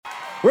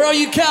Where are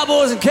you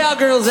cowboys and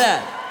cowgirls at?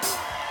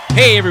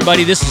 Hey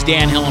everybody, this is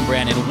Dan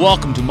Hillenbrand, and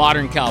welcome to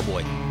Modern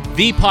Cowboy,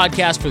 the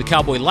podcast for the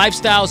cowboy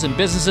lifestyles and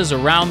businesses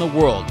around the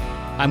world.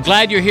 I'm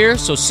glad you're here,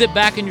 so sit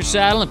back in your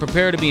saddle and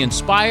prepare to be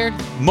inspired,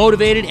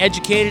 motivated,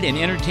 educated, and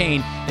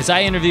entertained as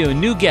I interview a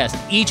new guest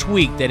each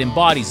week that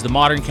embodies the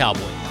modern cowboy.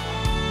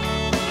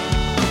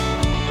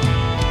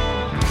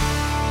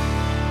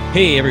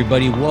 Hey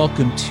everybody,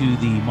 welcome to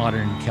the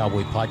Modern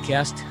Cowboy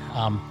podcast.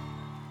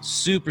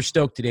 Super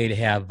stoked today to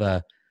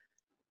have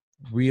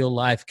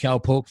real-life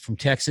cowpoke from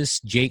Texas,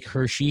 Jake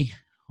Hershey,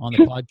 on the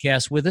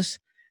podcast with us.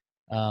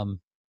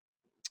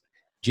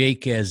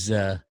 Jake is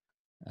a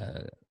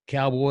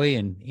cowboy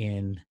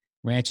and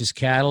ranches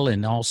cattle,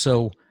 and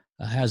also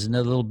has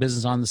another little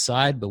business on the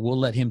side, but we'll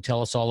let him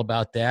tell us all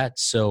about that.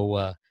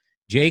 So,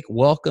 Jake,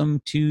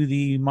 welcome to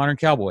the Modern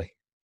Cowboy.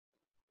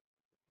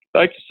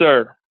 Thank you,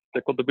 sir.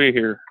 Tickled to be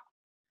here.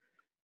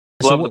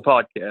 Love the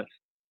podcast.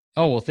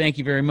 Oh, well, thank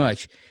you very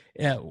much.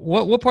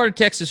 What part of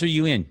Texas are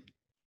you in?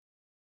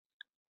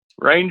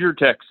 Ranger,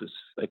 Texas.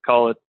 They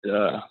call it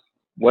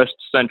West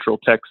Central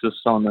Texas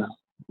on the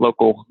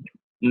local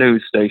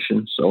news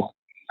station. So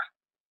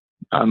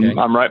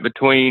I'm right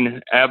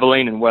between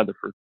Abilene and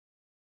Weatherford.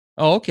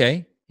 Oh,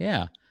 okay.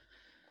 Yeah.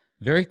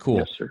 Very cool.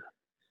 Yes, sir.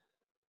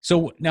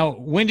 So now,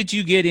 when did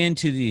you get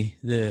into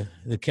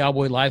the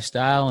cowboy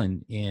lifestyle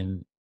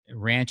and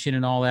ranching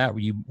and all that?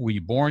 Were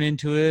you born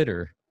into it,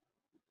 or?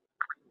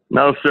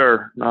 No,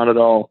 sir. Not at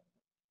all.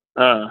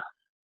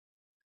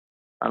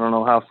 I don't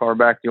know how far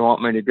back you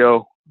want me to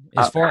go.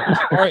 As far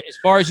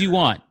as you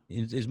want,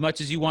 as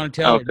much as you want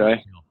to tell.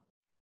 Okay.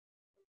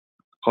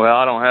 Well,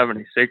 I don't have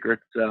any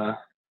secrets.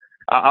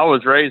 I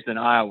was raised in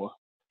Iowa,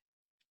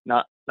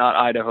 not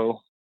Idaho,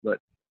 but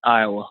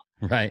Iowa.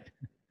 Right.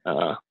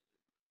 In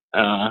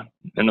a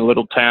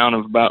little town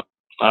of about,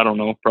 I don't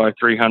know, probably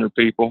 300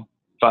 people,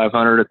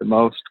 500 at the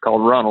most,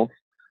 called Runnels.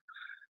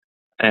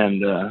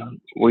 And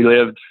we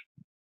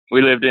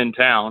lived in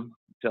town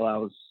until I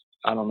was,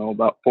 I don't know,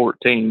 about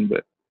 14,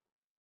 but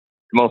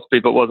most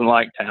people, it wasn't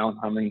like town.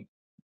 I mean,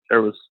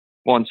 there was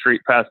one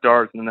street past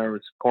ours, and there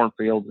was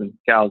cornfields and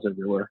cows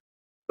everywhere,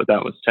 but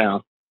that was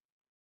town.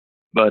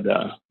 But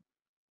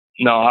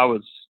no,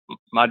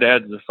 my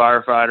dad's a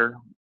firefighter,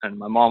 and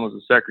my mom was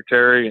a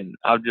secretary, and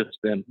I've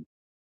just been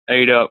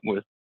ate up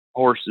with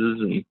horses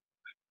and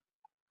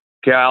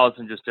cows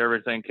and just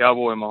everything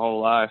cowboy my whole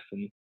life.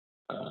 And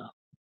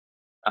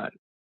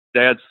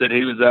Dad said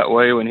he was that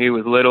way when he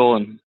was little,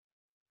 and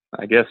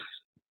I guess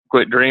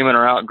quit dreaming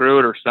or outgrew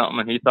it or something,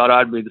 and he thought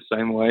I'd be the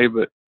same way.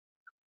 But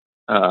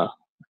I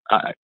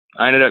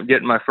ended up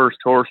getting my first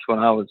horse when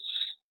I was,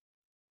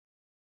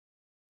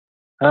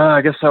 I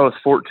guess I was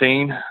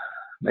 14,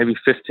 maybe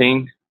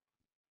 15.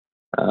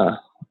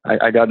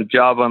 I got a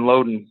job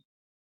unloading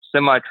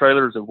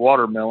semi-trailers of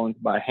watermelons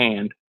by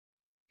hand,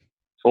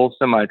 full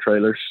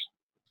semi-trailers,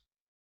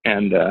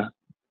 and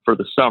for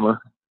the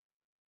summer.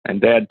 And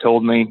Dad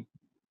told me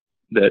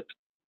that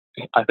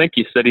I think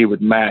he said he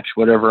would match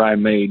whatever I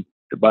made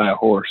to buy a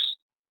horse,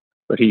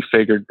 but he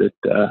figured that,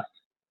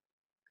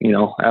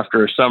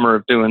 after a summer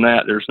of doing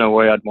that, there's no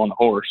way I'd want a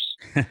horse.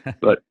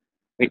 But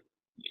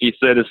he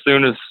said as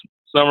soon as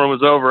summer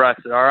was over, I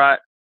said, all right,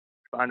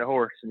 find a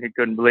horse. And he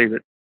couldn't believe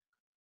it.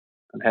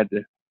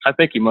 I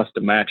think he must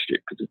have matched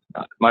it, because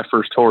my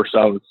first horse,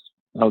 I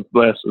was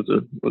blessed with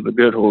a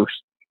good horse.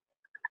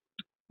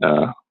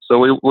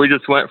 So we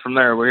just went from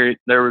there.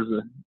 There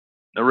was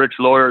a rich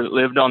lawyer that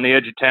lived on the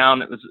edge of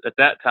town. It was, at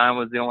that time,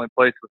 was the only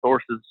place with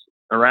horses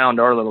around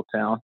our little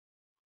town.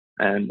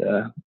 And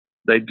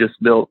they just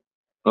built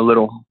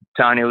a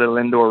tiny little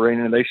indoor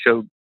arena. They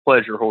showed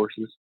pleasure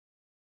horses.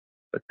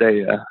 But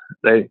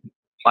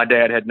my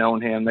dad had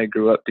known him. They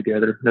grew up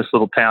together. This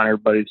little town,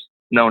 everybody's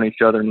known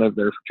each other and lived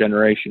there for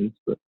generations.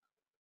 But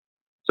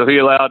so he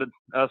allowed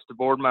us to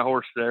board my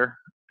horse there,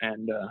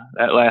 and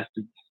that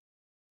lasted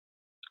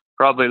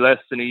probably less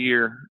than a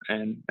year.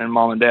 And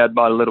Mom and Dad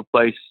bought a little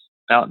place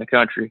out in the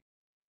country,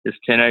 just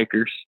 10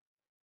 acres.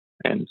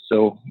 And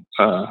so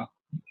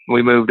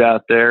we moved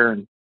out there,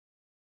 and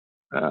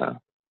of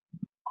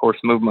course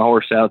moved my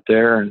horse out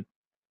there, and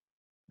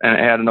it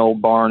had an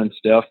old barn and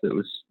stuff that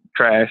was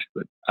trashed,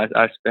 but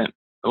I spent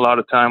a lot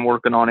of time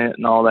working on it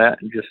and all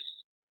that. And just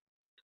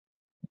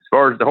as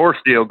far as the horse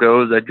deal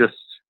goes, I just,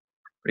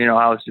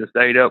 I was just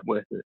ate up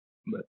with it.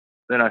 But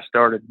then I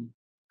started,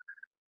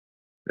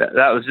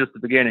 that was just the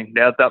beginning.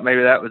 Dad thought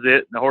maybe that was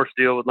it, and the horse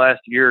deal would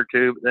last a year or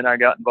two, but then I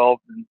got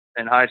involved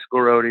in high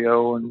school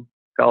rodeo and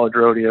college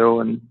rodeo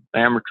and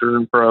amateur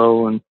and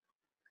pro, and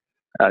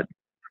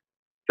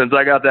since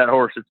I got that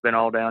horse, it's been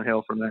all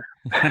downhill from there.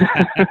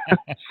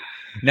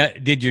 Now,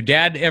 did your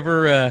dad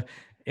ever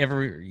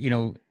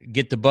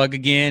get the bug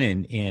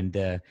again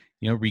and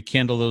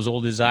rekindle those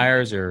old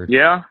desires? Or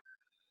yeah,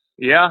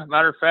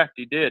 matter of fact,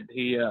 he did.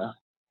 He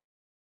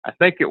I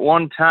think at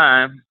one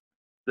time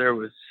there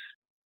was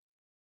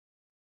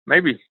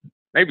maybe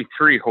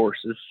 3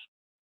 horses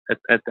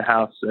at the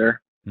house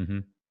there. Mm-hmm.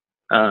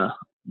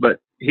 But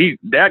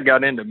Dad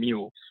got into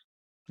mules.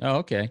 Oh,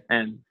 okay.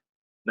 And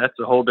that's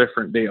a whole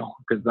different deal,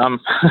 because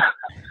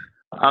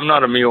I'm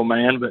not a mule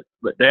man,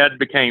 but Dad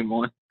became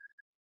one.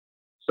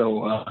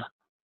 So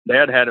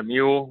Dad had a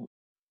mule.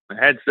 I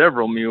had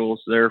several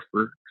mules there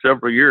for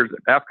several years.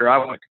 After I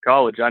went to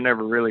college, I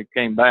never really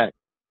came back.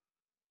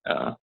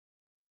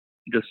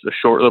 Just a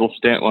short little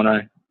stint when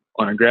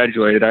I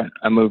graduated.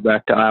 I moved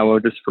back to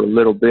Iowa just for a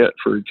little bit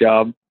for a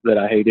job that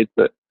I hated.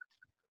 But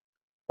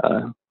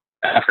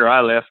after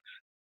I left,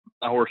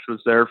 my horse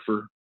was there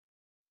for.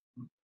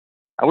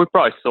 We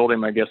probably sold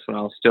him, I guess, when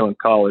I was still in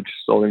college.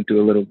 Sold him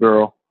to a little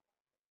girl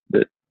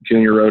that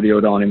junior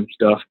rodeoed on him and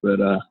stuff. But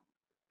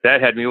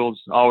Dad had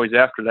mules always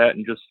after that,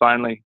 and just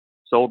finally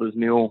sold his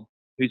mule.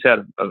 He's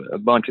had a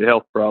bunch of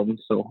health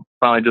problems, so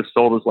finally just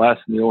sold his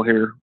last mule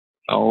here,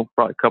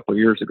 probably a couple of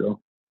years ago.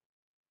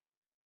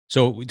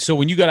 So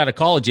when you got out of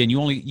college and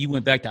you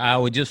went back to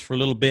Iowa just for a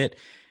little bit,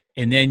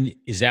 and then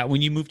is that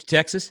when you moved to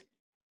Texas?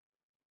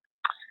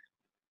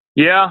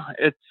 Yeah,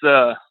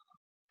 it's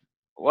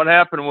what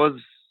happened was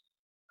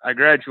I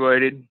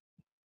graduated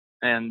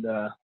and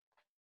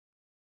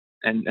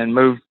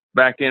moved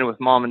back in with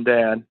Mom and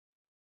Dad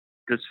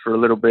just for a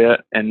little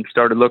bit, and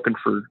started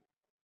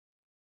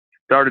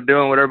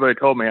doing what everybody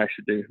told me I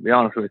should do, to be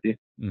honest with you.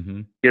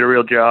 Mm-hmm. Get a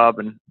real job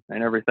and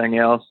everything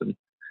else. And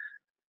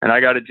I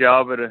got a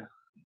job at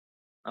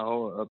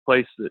a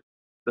place that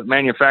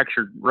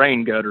manufactured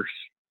rain gutters,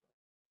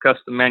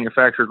 custom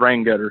manufactured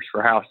rain gutters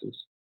for houses.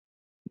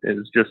 It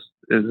was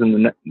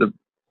in the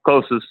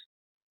closest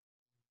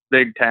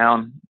big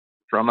town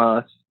from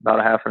us, about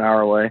a half an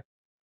hour away.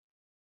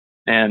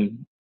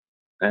 And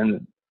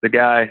the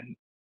guy,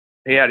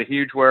 he had a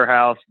huge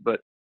warehouse,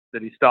 but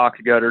that he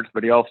stocked gutters,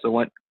 but he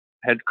also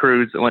had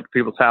crews that went to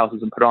people's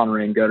houses and put on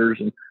rain gutters.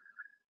 And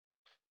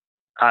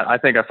I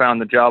think I found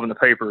the job in the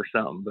paper or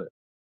something. But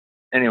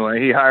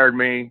anyway, he hired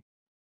me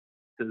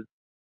to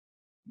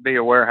be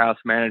a warehouse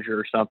manager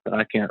or something.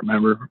 I can't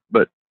remember,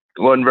 but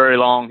it wasn't very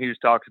long. He was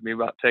talking to me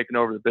about taking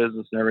over the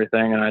business and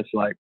everything. And I was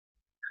like,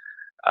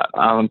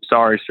 I'm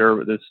sorry, sir,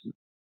 but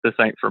this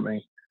ain't for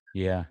me.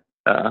 Yeah.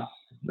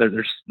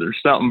 There's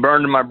something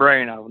burned in my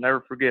brain. I will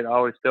never forget. I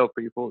always tell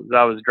people as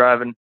I was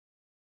driving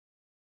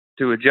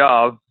to a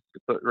job to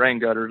put rain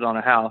gutters on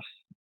a house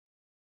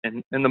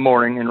in the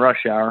morning in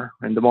rush hour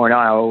in Des Moines,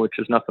 Iowa, which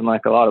is nothing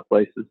like a lot of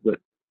places, but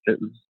it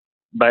was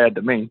bad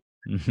to me.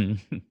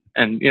 Mm-hmm.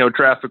 And,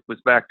 traffic was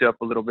backed up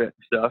a little bit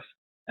and stuff.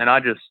 And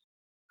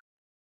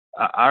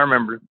I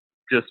remember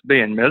just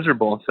being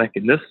miserable and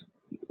thinking, this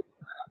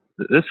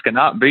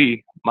cannot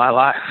be my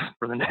life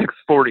for the next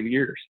 40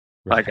 years.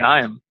 Right. Like, I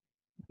am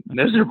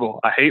miserable.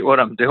 I hate what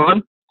I'm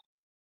doing.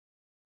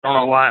 I don't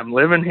know why I'm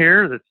living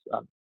here.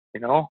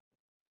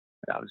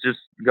 I was just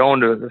going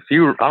to a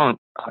few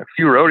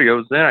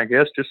rodeos then, I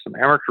guess, just some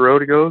amateur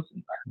rodeos.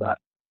 And I thought,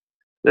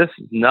 this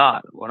is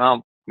not what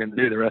I'm going to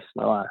do the rest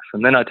of my life.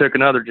 And then I took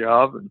another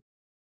job, and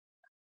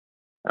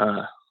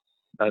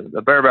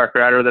a bareback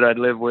rider that I'd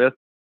lived with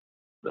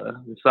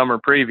the summer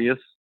previous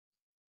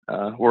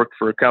worked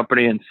for a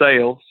company in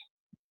sales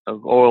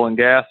of oil and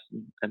gas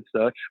and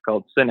such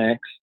called Cenex.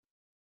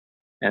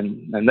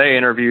 And they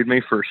interviewed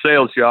me for a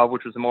sales job,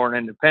 which was more an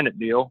independent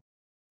deal.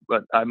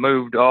 But I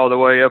moved all the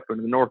way up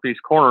into the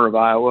northeast corner of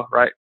Iowa,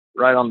 right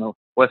on the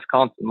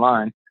Wisconsin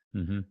line.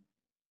 Mm-hmm.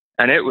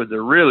 And it was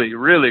a really,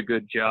 really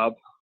good job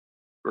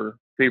for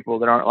people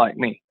that aren't like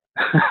me.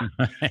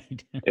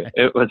 Right.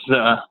 it was,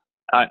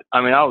 I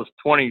was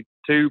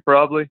 22,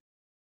 probably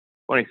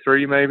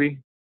 23 maybe,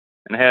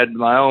 and had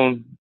my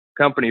own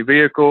company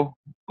vehicle,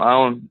 my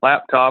own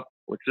laptop,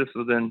 which this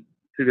was in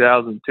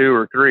 2002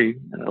 or 3,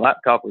 and a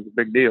laptop was a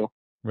big deal.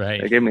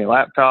 Right. They gave me a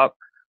laptop,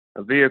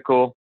 a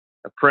vehicle,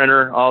 a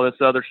printer, all this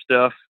other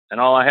stuff,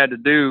 and all I had to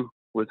do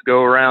was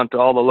go around to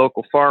all the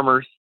local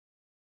farmers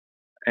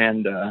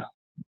and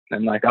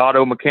like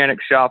auto mechanic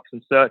shops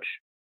and such,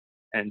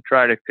 and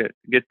try to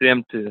get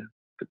them to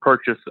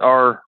purchase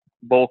our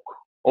bulk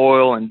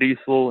oil and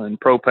diesel and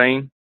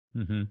propane.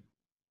 Mm-hmm.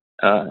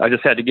 I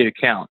just had to get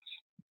accounts,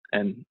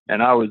 and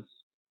I was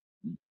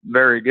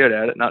very good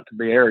at it. Not to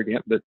be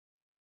arrogant, but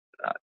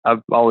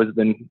I've always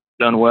been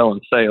done well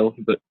in sales.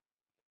 But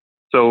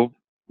so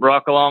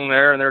rock along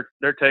there, and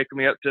they're taking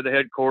me up to the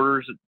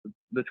headquarters at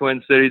the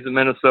Twin Cities of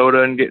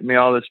Minnesota and getting me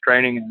all this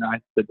training. And I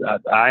said,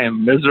 I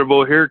am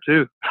miserable here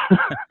too.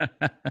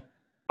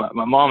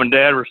 My mom and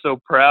dad were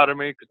so proud of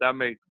me because I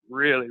made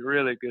really,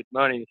 really good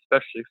money,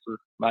 especially for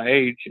my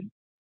age. And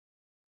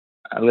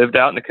I lived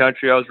out in the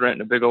country. I was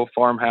renting a big old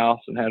farmhouse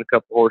and had a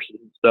couple horses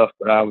and stuff,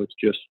 but I was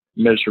just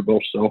miserable.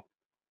 So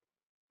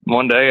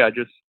one day I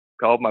just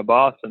called my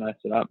boss and I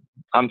said,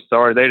 I'm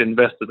sorry. They'd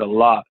invested a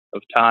lot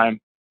of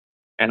time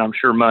and I'm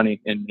sure money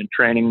in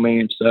training me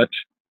and such.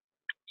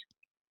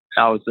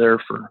 I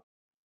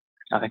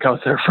think I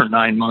was there for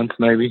 9 months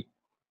maybe.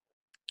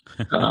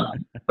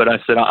 But I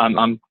said,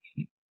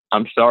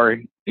 I'm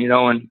sorry,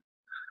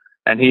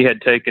 and he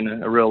had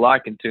taken a real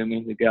liking to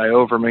me, the guy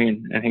over me.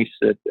 And he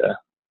said,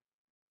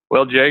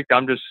 well, Jake,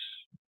 how do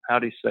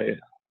you say it?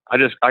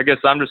 I guess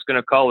I'm just going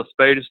to call a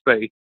spade,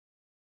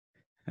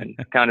 and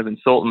kind of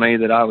insulting me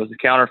that I was a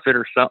counterfeit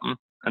or something.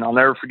 and I'll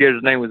never forget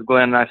his name was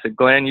Glenn. And I said,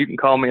 Glenn, you can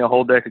call me a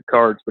whole deck of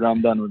cards, but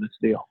I'm done with this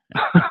deal.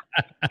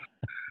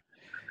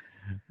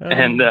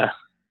 And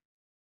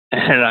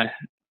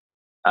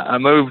I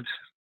moved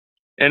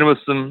in with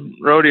some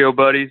rodeo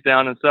buddies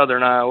down in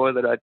southern Iowa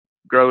that I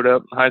growed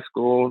up in high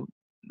school,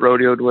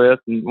 rodeoed with,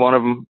 and one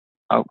of them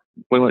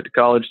we went to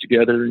college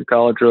together in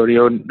college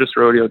rodeo and just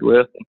rodeoed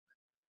with.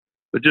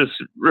 But just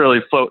really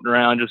floating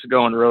around, just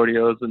going to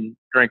rodeos and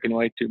drinking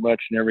way too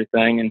much and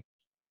everything. And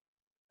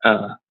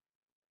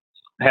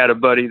had a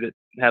buddy that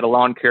had a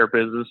lawn care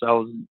business. I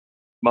was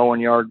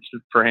mowing yards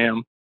for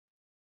him.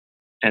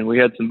 And we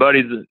had some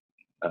buddies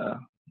that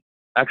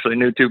actually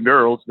knew two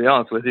girls, to be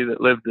honest with you, that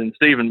lived in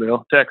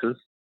Stephenville, Texas.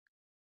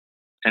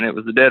 And it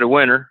was the dead of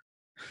winter.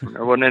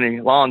 There wasn't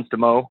any lawns to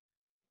mow.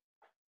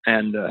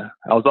 And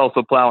I was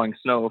also plowing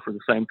snow for the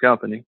same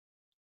company.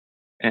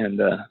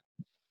 And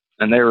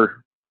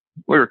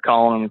we were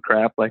calling them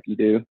crap like you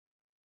do.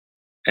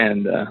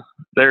 And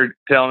they're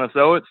telling us,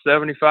 oh, it's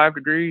 75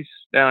 degrees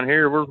down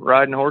here. We're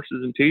riding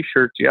horses in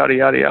T-shirts, yada,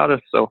 yada,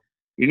 yada. So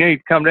you need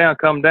to come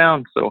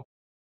down. So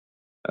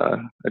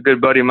a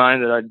good buddy of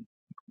mine that I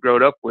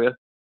growed up with,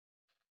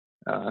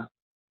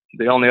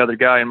 the only other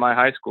guy in my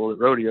high school that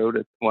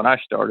rodeoed when I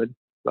started.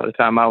 By the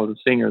time I was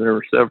a senior, there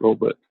were several,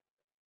 but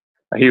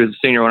he was a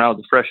senior when I was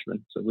a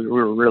freshman. So we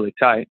were really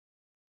tight,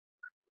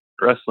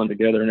 wrestling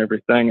together and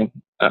everything.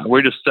 And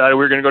we just decided we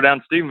were going to go down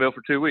to Stephenville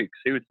for 2 weeks.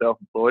 He was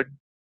self-employed.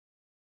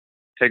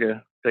 Take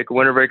a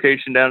winter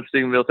vacation down to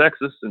Stephenville,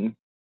 Texas. And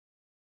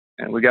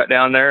we got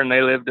down there, and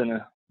they lived in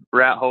a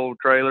rat hole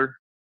trailer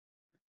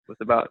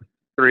with about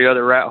 3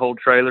 other rat hole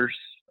trailers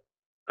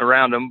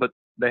around them, but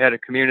they had a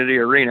community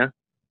arena.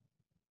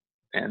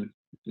 And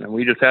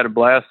we just had a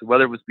blast. The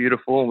weather was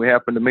beautiful, and we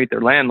happened to meet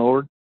their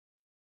landlord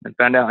and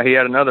found out he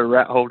had another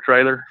rat hole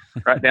trailer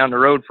right down the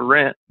road for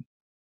rent.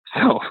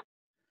 So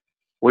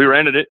we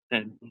rented it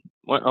and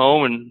went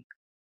home,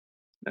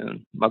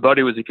 and my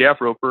buddy was a calf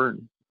roper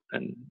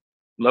and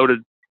loaded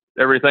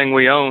everything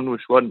we owned,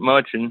 which wasn't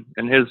much,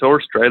 in his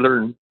horse trailer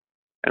and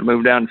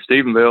moved down to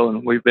Stephenville.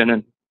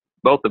 And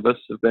both of us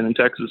have been in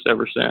Texas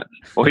ever since.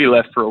 Well, he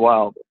left for a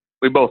while, but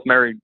we both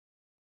married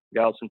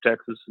gals from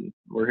Texas, and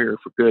we're here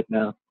for good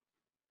now.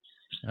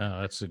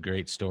 Oh, that's a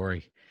great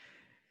story.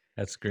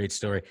 That's a great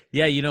story.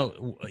 Yeah.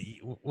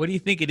 What do you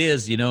think it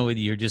is? Do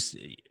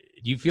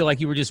you feel like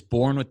you were just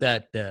born with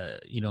that,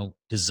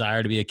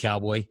 desire to be a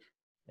cowboy,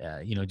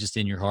 just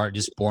in your heart,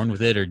 just born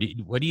with it? Or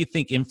what do you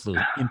think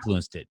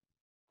influenced it?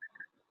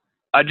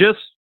 I just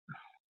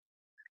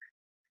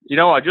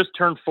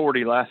turned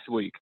 40 last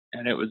week,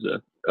 and it was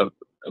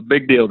a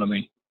big deal to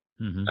me.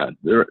 Mm-hmm.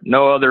 There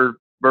no other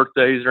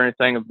birthdays or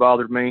anything have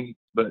bothered me,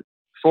 but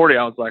 40,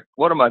 I was like,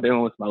 what am I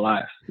doing with my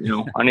life?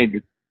 I need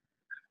to,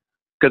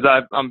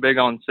 because I'm big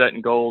on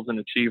setting goals and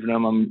achieving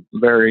them. I'm a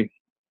very,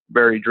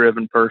 very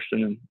driven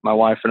person, and my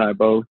wife and I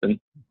both, and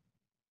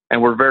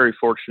we're very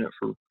fortunate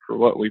for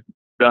what we've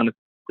done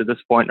to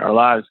this point in our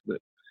lives. But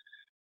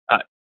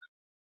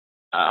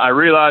I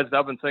realized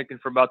I've been thinking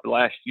for about the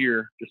last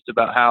year just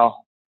about how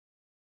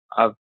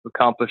I've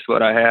accomplished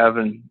what I have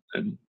and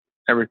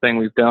everything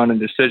we've done and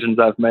decisions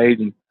I've made.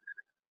 And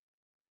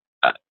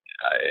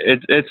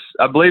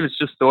I believe it's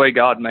just the way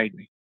God made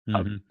me.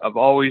 Mm-hmm. I've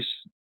always,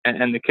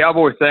 and the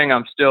cowboy thing,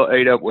 I'm still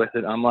ate up with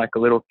it. I'm like a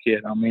little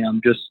kid. I mean,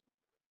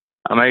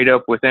 I'm ate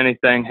up with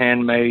anything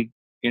handmade,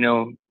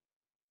 the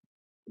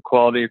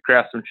quality of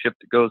craftsmanship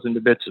that goes into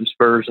bits and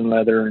spurs and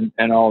leather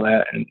and all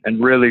that,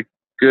 and really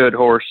good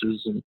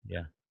horses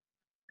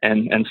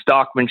and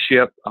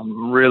stockmanship.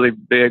 I'm really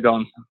big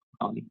on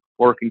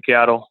working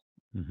cattle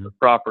mm-hmm.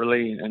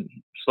 properly and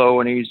slow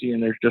and easy.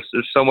 And there's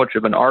so much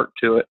of an art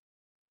to it.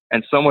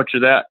 And so much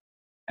of that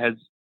has,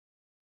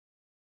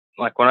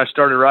 like when I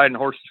started riding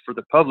horses for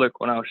the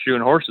public, when I was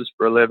shoeing horses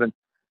for a living,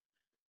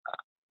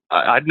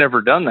 I'd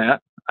never done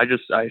that. I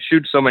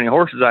shoed so many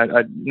horses.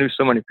 I knew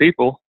so many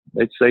people.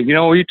 They'd say,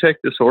 will you take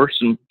this horse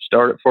and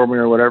start it for me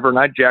or whatever? And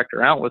I jacked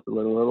around with it a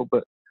little,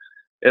 but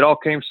it all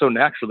came so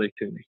naturally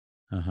to me.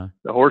 Uh-huh.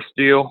 The horse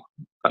deal,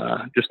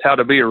 just how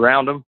to be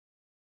around them,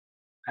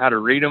 how to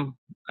read them.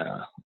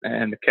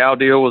 And the cow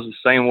deal was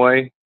the same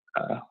way.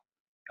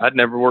 I'd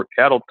never worked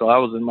cattle till I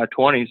was in my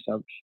 20s. I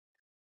was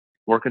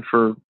working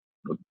for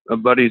a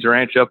buddy's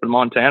ranch up in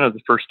Montana the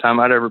first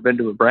time I'd ever been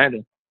to a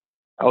branding.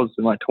 I was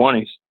in my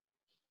 20s.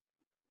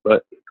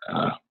 But,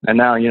 and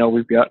now,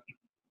 we've got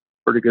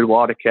pretty good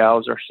wad of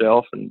cows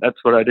ourselves, and that's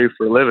what I do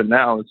for a living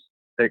now is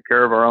take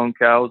care of our own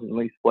cows and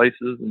lease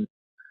places and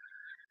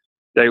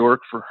day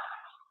work for,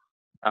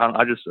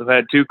 I've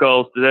had 2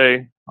 calls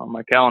today on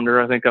my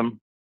calendar. I think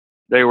I'm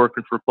day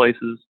working for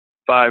places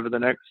 5 of the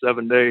next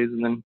 7 days,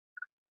 and then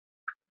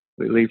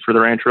we leave for the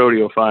ranch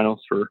rodeo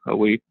finals for a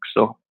week.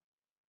 So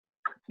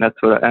that's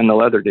and the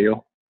leather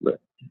deal. But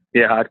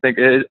yeah, I think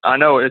I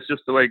know it's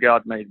just the way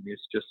God made me.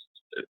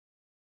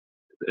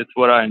 It's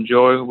what I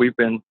enjoy. We've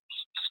been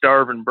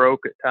starving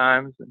broke at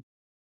times.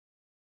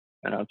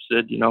 And I've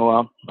said,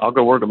 I'll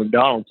go work at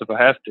McDonald's if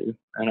I have to,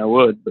 and I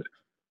would. But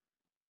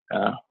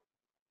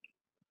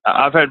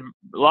I've had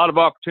a lot of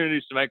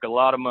opportunities to make a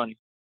lot of money.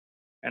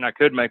 and I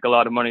could make a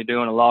lot of money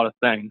doing a lot of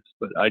things,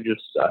 but I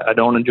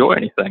don't enjoy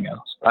anything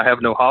else. I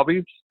have no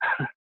hobbies.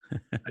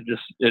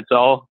 It's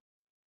all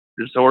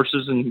just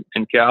horses and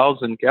cows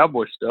and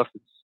cowboy stuff.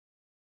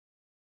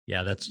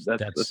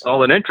 That's all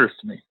that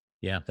interests me.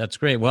 Yeah, that's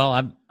great.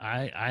 Well,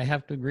 I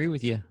have to agree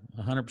with you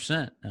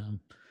 100%.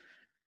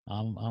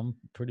 I'm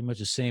pretty much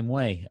the same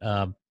way.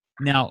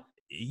 Now,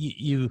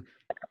 you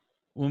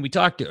when we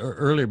talked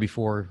earlier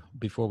before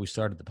we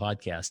started the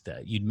podcast,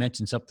 you'd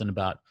mentioned something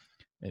about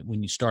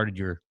when you started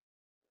your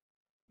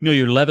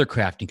leather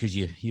crafting, because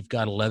you've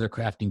got a leather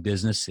crafting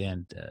business,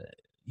 and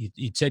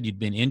you'd said you'd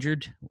been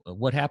injured.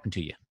 What happened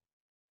to you?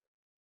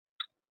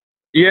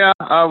 Yeah,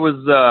 I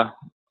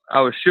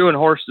was shoeing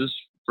horses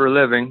for a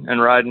living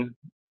and riding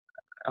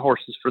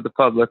horses for the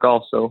public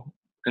also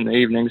in the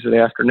evenings or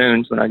the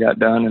afternoons when I got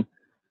done,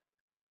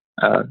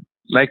 and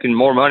making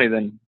more money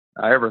than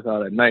I ever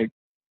thought I'd make.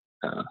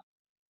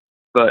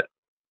 But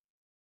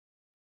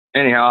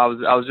anyhow,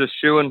 I was just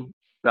shoeing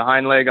the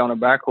hind leg on a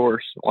back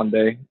horse one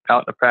day out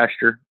in the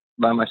pasture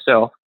by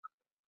myself,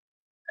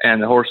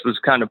 and the horse was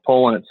kind of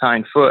pulling its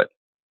hind foot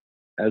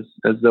as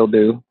they'll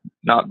do.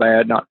 Not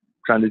bad, not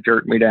trying to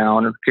jerk me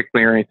down or kick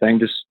me or anything,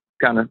 just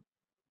kind of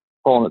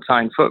pulling its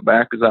hind foot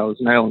back as I was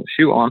nailing the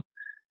shoe on.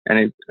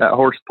 And that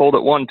horse pulled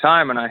it one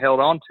time, and I held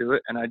on to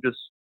it, and I just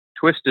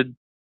twisted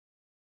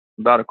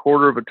about a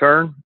quarter of a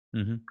turn,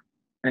 and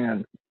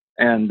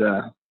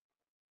the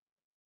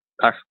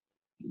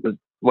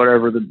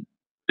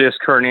disc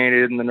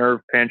herniated and the nerve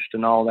pinched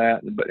and all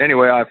that. But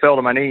anyway, I fell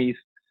to my knees,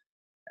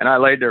 and I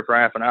laid there for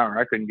half an hour.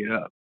 I couldn't get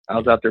up. I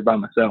was out there by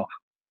myself,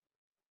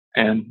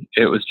 and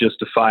it was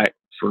just a fight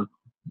for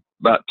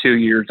about 2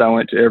 years. I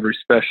went to every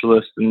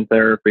specialist in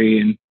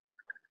therapy,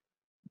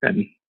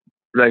 and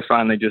they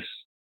finally just.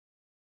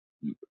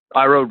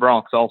 I rode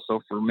broncs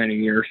also for many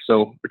years,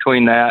 so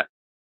between that,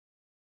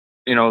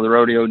 the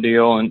rodeo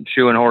deal and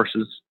shoeing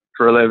horses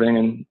for a living,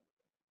 and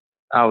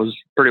I was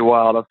pretty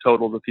wild. I've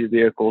totaled a few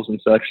vehicles and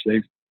such.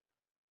 They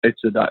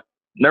said, I've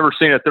never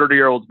seen a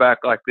 30-year-old's back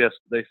like this.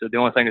 They said the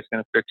only thing that's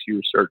going to fix you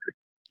is surgery.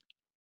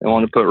 They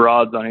wanted to put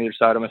rods on either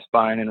side of my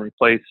spine and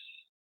replace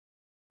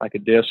like a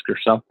disc or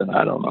something.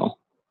 I don't know,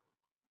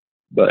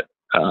 but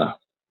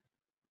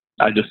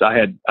I just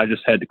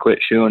had to quit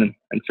shoeing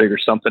and figure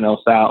something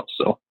else out.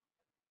 So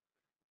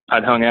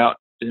I'd hung out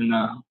in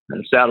a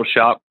saddle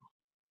shop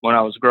when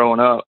I was growing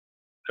up.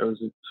 There was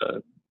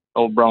an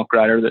old bronc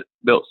rider that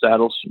built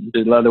saddles and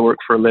did leather work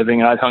for a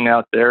living. I'd hung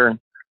out there, and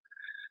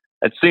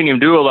I'd seen him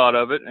do a lot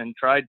of it and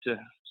tried to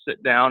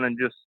sit down and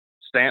just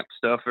stamp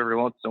stuff every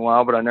once in a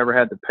while, but I never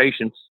had the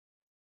patience.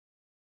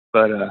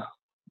 But,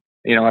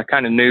 I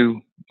kind of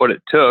knew what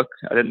it took.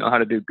 I didn't know how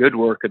to do good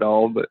work at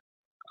all, but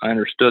I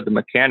understood the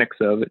mechanics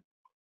of it.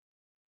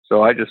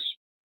 So I just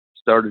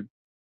started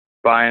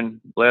buying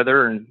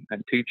leather and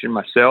teaching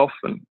myself.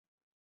 And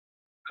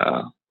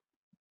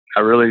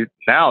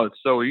now it's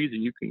so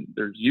easy.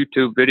 There's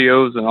YouTube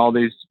videos and all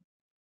these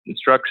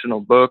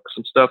instructional books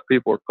and stuff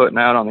people are putting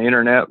out on the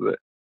internet, but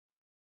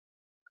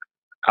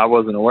I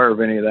wasn't aware of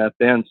any of that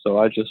then. So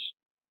I just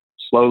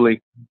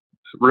slowly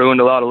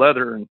ruined a lot of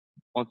leather. And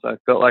once I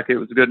felt like it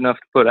was good enough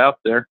to put out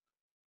there,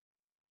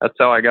 that's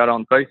how I got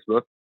on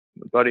Facebook.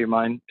 A buddy of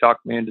mine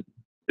talked me into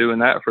doing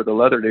that for the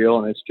leather deal,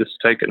 and it's just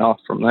taken off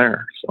from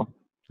there. So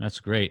that's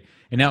great.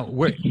 And now,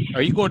 where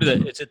are you going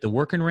to is it the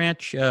Working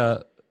Ranch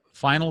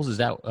finals? Is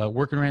that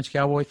Working Ranch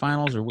Cowboy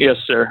finals? Or yes,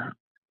 sir.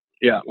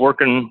 Yeah,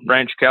 Working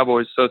Ranch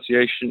Cowboys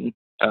Association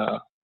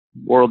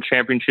World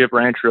Championship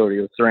Ranch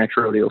Rodeo. It's the Ranch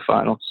Rodeo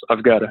finals.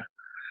 I've got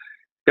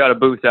a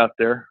booth out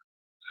there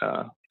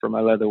for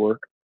my leather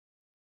work.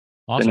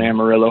 Awesome. In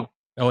Amarillo.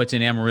 Oh, it's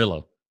in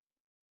Amarillo.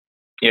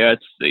 Yeah,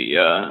 it's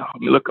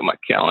let me look at my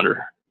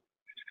calendar.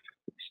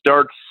 It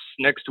starts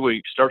next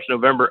week. Starts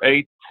November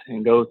 8th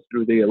and goes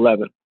through the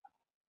 11th.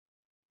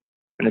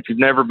 And if you've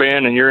never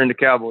been and you're into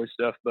cowboy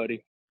stuff,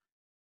 buddy,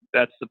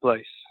 that's the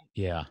place.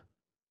 Yeah.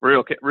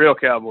 Real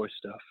cowboy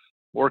stuff,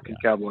 working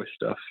cowboy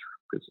stuff.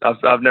 Because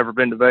I've never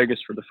been to Vegas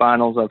for the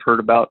finals. I've heard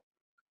about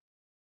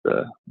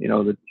the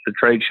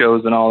trade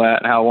shows and all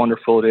that and how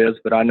wonderful it is,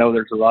 but I know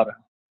there's a lot of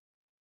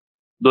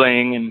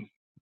bling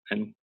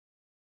and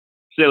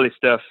silly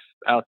stuff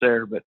out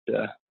there. But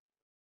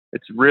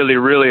it's really,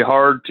 really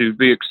hard to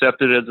be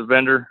accepted as a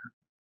vendor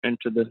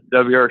into the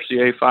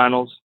WRCA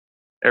finals.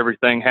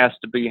 Everything has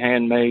to be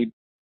handmade,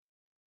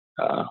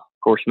 of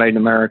course, made in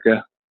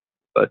America.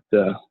 But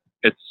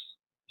it's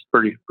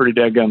pretty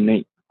dadgum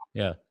neat.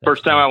 Yeah.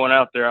 First time I went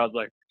out there, I was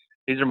like,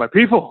 "These are my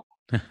people.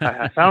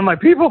 I found my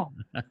people."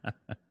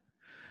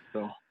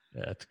 So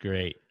that's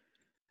great.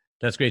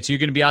 That's great. So you're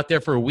going to be out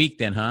there for a week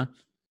then, huh?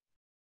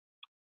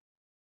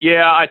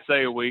 Yeah, I'd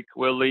say a week.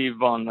 We'll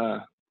leave on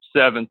the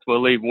 7th.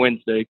 We'll leave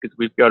Wednesday because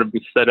we've got to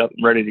be set up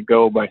and ready to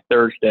go by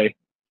Thursday.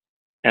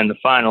 And the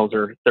finals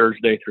are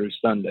Thursday through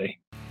Sunday.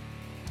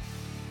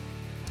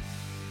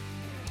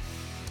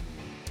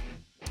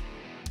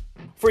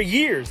 For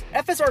years,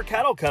 FSR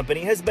Cattle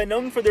Company has been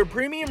known for their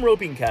premium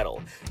roping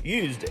cattle,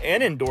 used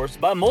and endorsed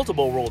by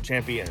multiple world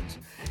champions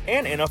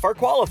and NFR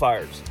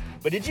qualifiers.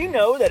 But did you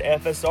know that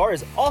FSR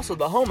is also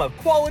the home of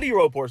quality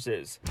rope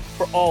horses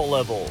for all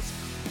levels,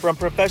 from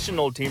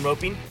professional team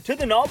roping to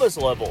the novice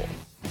level?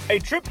 A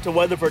trip to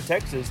Weatherford,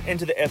 Texas, and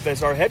to the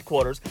FSR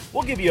headquarters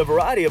will give you a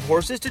variety of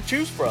horses to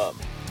choose from.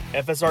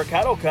 FSR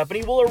Cattle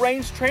Company will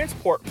arrange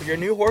transport for your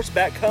new horse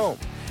back home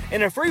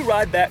and a free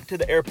ride back to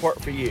the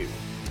airport for you.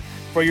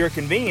 For your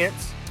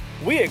convenience,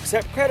 we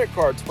accept credit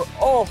cards for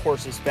all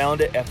horses found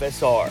at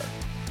FSR.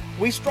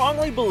 We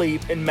strongly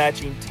believe in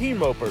matching team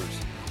ropers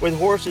with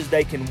horses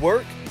they can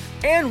work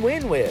and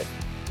win with.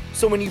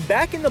 So when you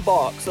back in the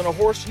box on a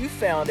horse you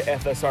found at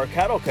FSR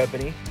Cattle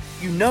Company,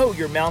 you know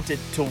you're mounted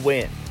to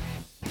win.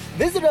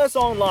 Visit us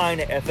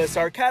online at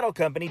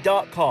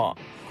fsrcattlecompany.com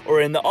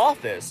or in the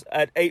office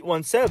at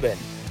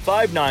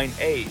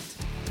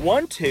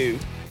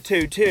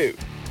 817-598-1222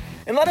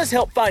 and let us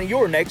help find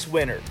your next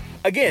winner.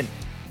 Again,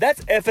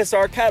 that's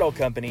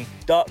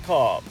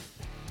fsrcattlecompany.com.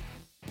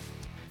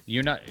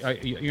 You're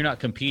not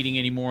competing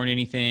anymore in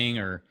anything,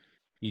 or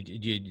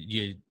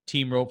you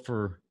team rope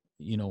for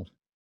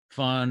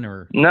fun,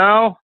 or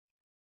No.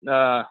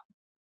 I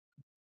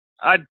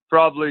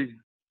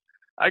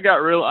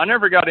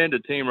never got into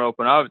team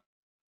roping.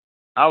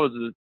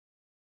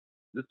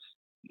 It's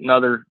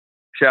another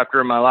chapter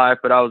of my life,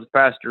 but I was a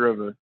pastor of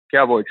a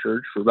cowboy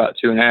church for about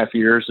 2.5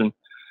 years, and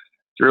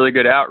it's really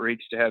good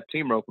outreach to have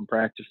team roping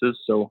practices.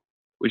 So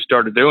we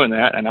started doing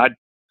that, and I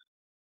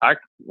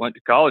went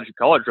to college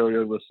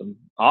rodeo with some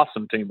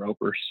awesome team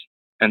ropers,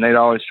 and they'd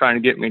always trying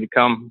to get me to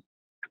come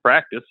to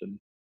practice. And to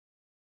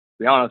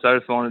be honest, I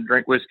just wanted to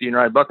drink whiskey and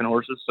ride bucking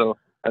horses, so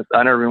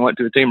I never even went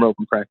to a team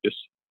roping practice.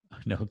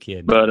 No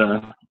kidding. But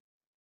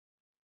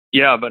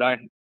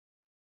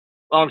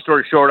long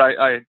story short,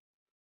 I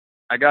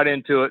got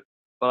into it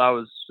while I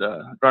was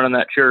running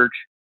that church,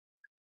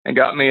 and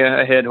got me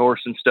a head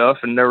horse and stuff.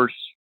 And there was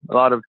a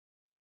lot of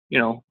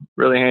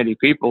really handy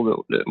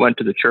people that went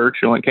to the church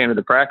and came to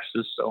the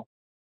practices. So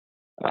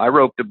I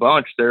roped a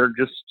bunch there,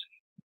 just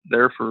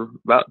there for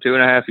about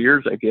 2.5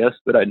 years, I guess.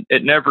 But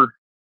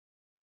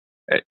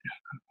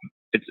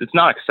it's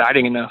not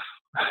exciting enough.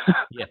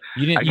 Yeah,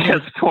 I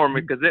guess for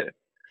me, because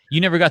you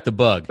never got the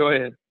bug. Go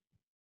ahead.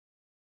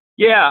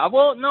 Yeah,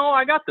 well, no,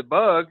 I got the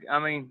bug. I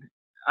mean,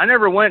 I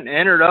never went and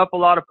entered up a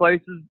lot of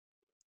places.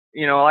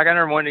 Like I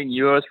never went in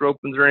U.S.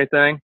 ropings or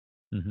anything.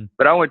 Mm-hmm.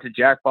 But I went to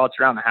jackpots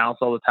around the house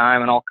all the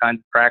time and all kinds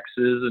of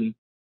practices, and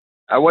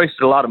I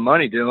wasted a lot of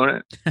money doing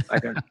it.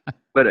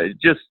 But it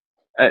just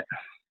at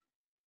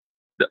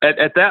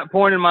that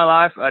point in my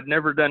life, I'd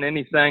never done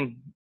anything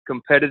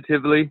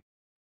competitively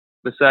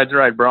besides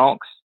ride broncs.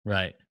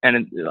 Right.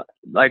 And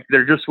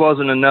there just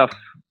wasn't enough.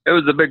 It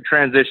was a big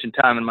transition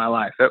time in my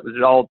life. It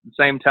was all at the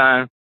same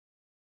time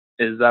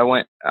as I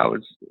went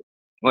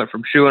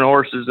from shoeing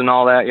horses and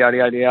all that, yada,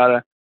 yada,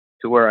 yada,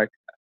 to where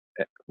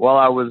while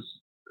I was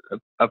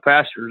a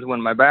pastor is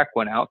when my back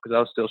went out, because I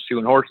was still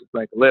shoeing horses to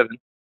make a living.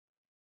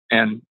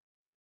 And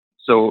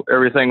so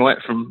everything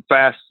went from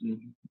fast and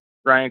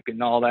rank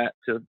and all that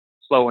to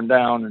slowing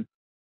down, and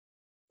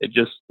it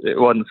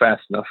wasn't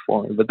fast enough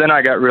for me. But then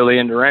I got really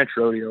into ranch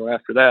rodeo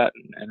after that,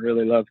 and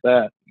really loved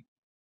that.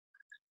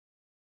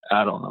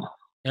 I don't know.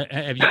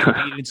 Have you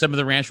competed in some of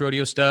the ranch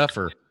rodeo stuff,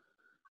 or?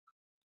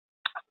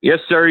 Yes,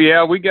 sir.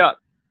 Yeah,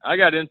 I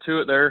got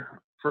into it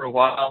there for a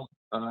while,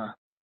 and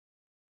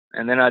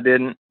then I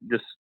didn't,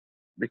 just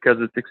because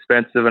it's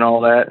expensive and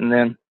all that. And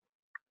then,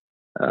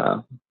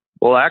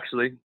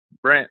 actually,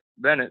 Brent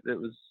Bennett, that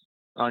was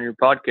on your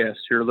podcast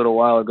here a little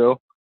while ago,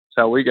 that's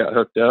how we got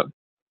hooked up.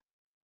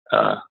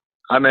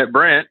 I met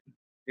Brent.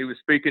 He was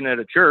speaking at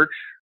a church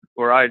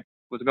where I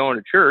was going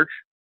to church,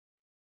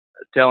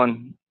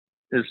 telling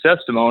his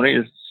testimony,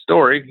 his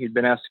story. He'd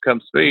been asked to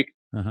come speak.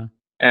 Uh-huh.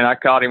 And I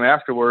caught him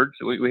afterwards.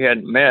 We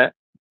hadn't met,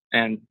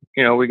 and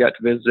we got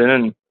to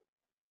visit,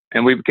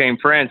 and we became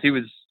friends.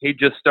 He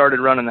just started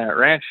running that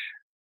ranch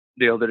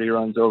deal that he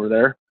runs over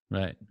there.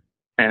 Right.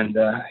 And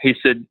he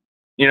said,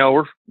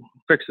 we're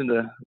fixing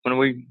to, when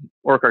we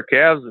work our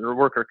calves or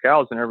work our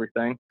cows and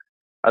everything,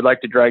 I'd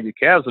like to drag your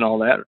calves and all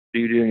that. Do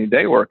you do any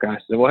day work? And I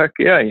said, well, heck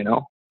yeah,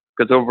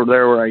 because over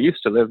there where I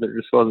used to live, there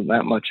just wasn't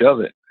that much of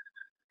it.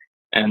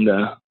 And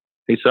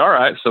he said, all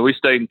right. So we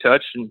stayed in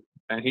touch, and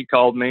he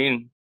called me,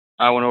 and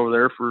I went over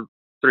there for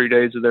 3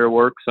 days of their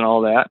works and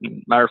all that.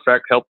 And matter of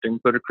fact, helped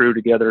him put a crew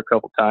together a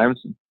couple times.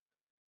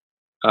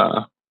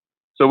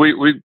 So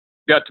we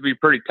got to be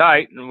pretty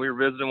tight, and we were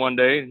visiting one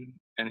day,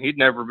 and he'd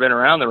never been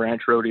around the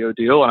ranch rodeo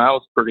deal, and I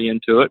was pretty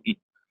into it,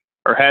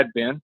 or had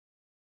been.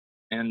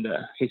 And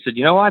he said,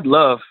 I'd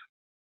love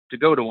to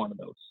go to one of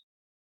those.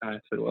 And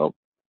I said, well,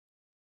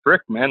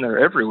 frick, man, they're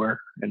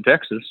everywhere in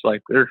Texas.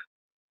 Like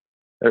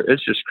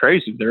it's just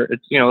crazy.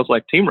 It's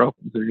like team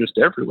ropings. They're just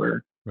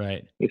everywhere.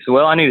 Right. He said,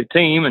 well, I need a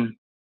team. And,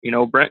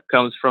 Brent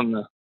comes from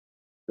the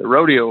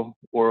rodeo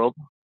world,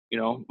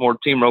 more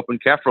team roping,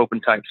 calf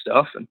roping type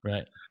stuff. And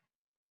right.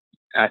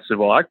 I said,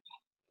 well,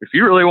 if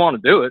you really want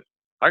to do it,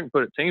 I can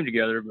put a team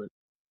together, but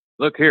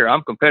look here,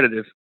 I'm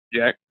competitive,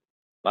 Jack.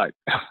 Like,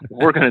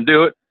 we're going to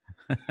do it.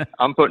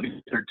 I'm putting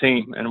together a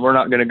team, and we're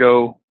not going to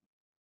go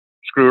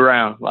screw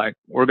around. Like,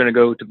 we're going to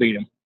go to beat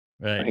them.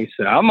 Right. And he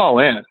said, I'm all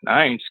in.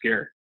 I ain't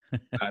scared.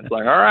 I was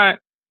like, all right.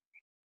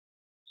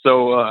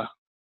 So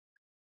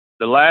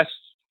the last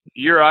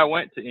year I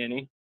went to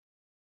any,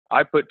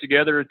 I put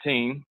together a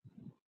team,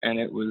 and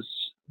it was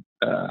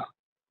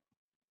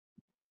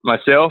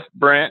myself,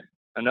 Brent,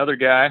 another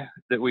guy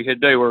that we had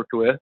day worked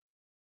with.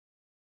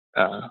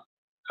 I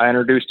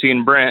introduced he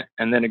and Brent,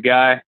 and then a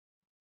guy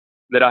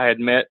that I had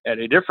met at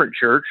a different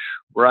church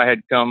where I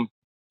had come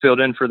filled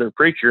in for their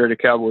preacher at a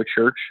cowboy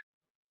church.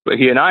 But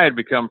he and I had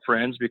become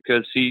friends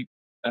because he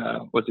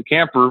was a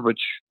camper,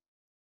 which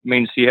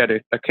means he had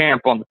a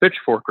camp on the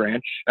Pitchfork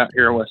Ranch out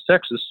here in West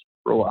Texas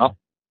for a while.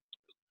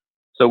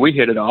 So we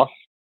hit it off.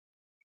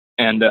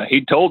 And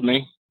he told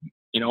me,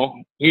 he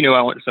knew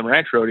I went to some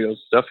ranch rodeos and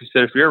stuff. He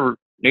said, if you ever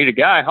need a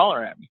guy,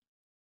 holler at me.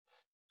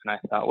 And I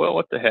thought, well,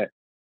 what the heck?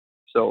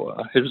 So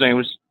his name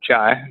was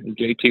Chai, and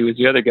JT was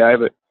the other guy.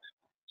 But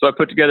so I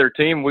put together a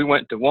team. We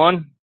went to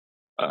one.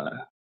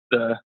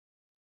 The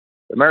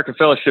American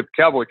Fellowship of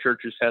Cowboy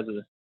Churches has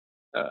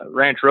a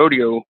ranch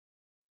rodeo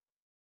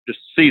just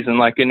season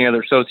like any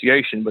other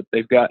association, but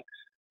they've got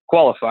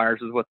qualifiers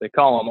is what they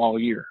call them all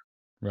year.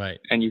 Right.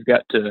 And you've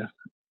got to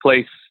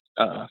place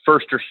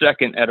first or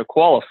second at a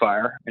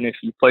qualifier. And if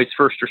you place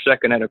first or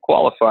second at a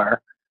qualifier,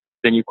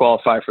 then you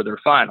qualify for their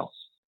finals.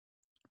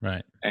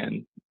 Right.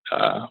 And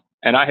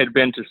I had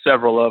been to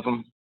several of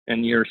them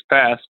in years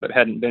past, but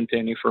hadn't been to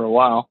any for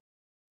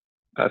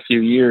a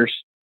few years.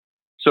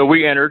 So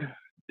we entered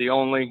the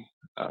only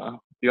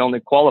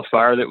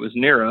qualifier that was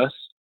near us,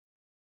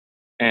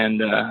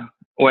 and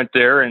went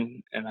there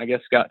and I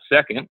guess got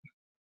second.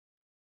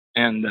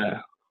 And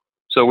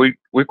so we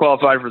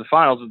qualified for the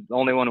finals. It was the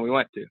only one we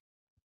went to.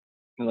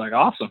 I was like,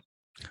 awesome.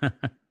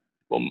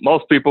 Well,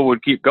 most people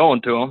would keep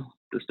going to them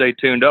to stay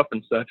tuned up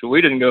and such, but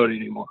we didn't go to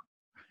anymore.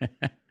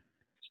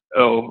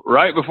 So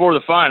right before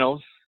the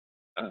finals,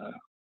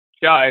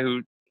 Chai,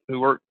 who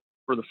worked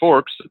for the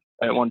Forks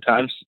at one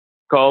time,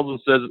 calls and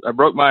says, I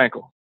broke my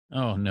ankle.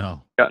 Oh,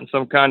 no. Got in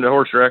some kind of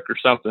horse wreck or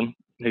something.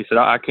 He said,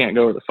 I can't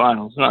go to the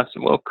finals. And I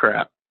said, well,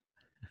 crap.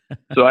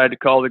 So I had to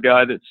call the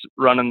guy that's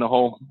running the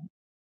whole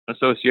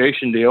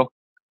association deal.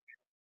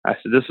 I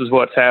said, this is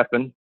what's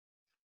happened.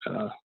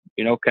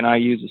 Can I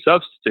use a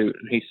substitute?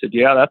 And he said,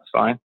 yeah, that's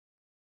fine.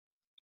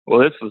 Well,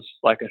 this was,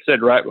 like I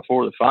said, right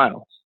before the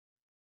finals.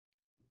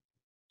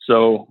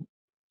 So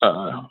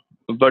my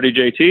buddy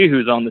JT,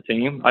 who's on the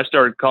team, I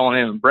started calling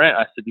him and Brent.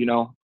 I said,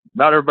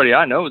 not everybody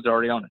I know is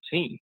already on a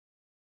team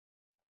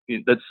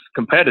that's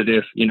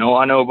competitive.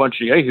 I know a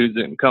bunch of yahoos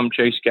that can come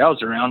chase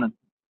cows around and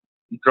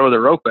throw the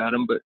rope at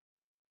them, but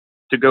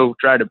to go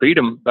try to beat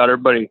them, about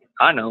everybody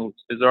I know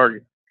is already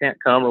can't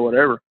come or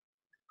whatever.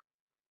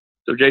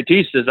 So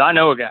JT says, I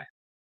know a guy.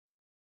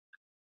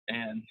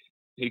 And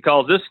he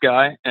calls this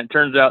guy, and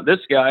turns out this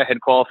guy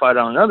had qualified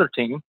on another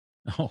team.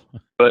 Oh.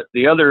 But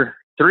the other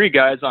 3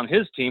 guys on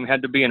his team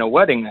had to be in a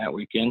wedding that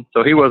weekend,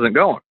 so he wasn't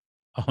going.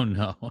 Oh,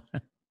 no.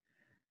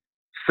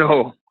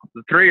 So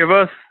the 3 of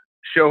us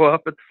show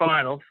up at the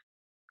finals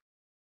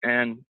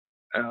and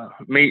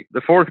meet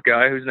the 4th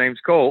guy, whose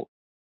name's Colt.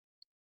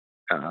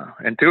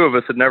 And 2 of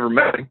us had never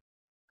met him.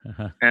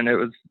 Uh-huh. And it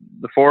was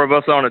the 4 of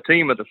us on a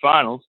team at the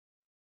finals.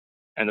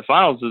 And the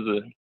finals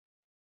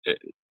is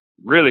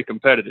really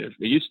competitive.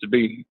 It used to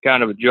be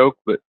kind of a joke,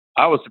 but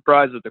I was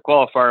surprised at the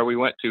qualifier we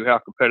went to how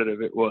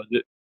competitive it was.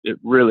 It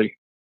really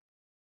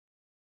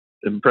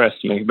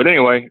impressed me. But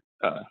anyway,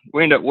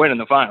 we ended up winning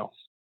the finals.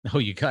 Oh,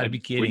 you got to be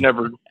kidding. We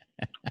never,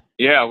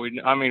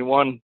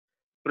 won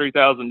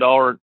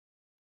 $3,000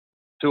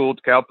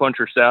 tooled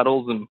cowpuncher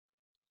saddles, and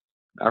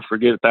I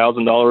forget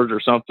 $1,000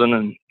 or something.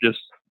 And just,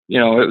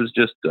 it was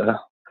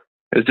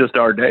just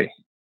our day.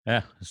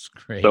 Yeah, that's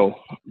great. So,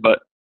 but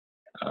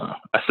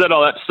I said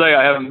all that to say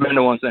I haven't been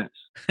to one since.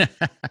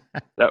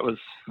 That was,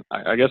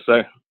 I guess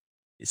I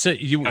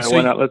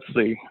went out, let's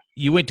see.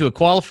 You went to a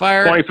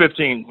qualifier?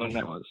 2015 when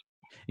that was.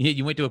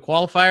 You went to a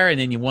qualifier and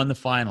then you won the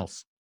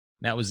finals.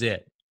 That was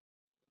it.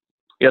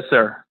 Yes,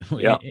 sir.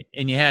 Yeah.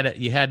 And you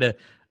had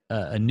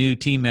a new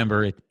team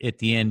member at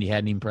the end you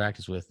hadn't even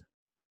practiced with.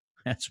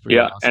 That's pretty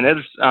awesome.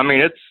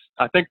 And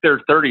I think there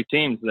are 30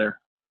 teams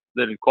there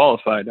that had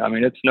qualified. I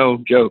mean, it's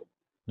no joke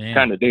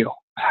kind of deal.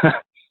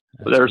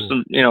 There's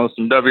cool.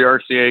 some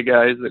WRCA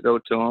guys that go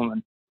to them,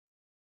 and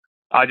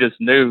I just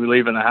knew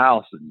leaving the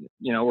house,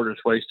 we're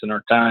just wasting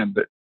our time.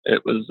 But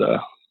it was the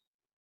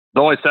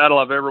only saddle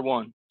I've ever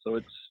won. So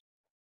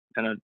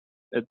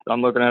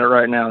I'm looking at it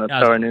right now. That's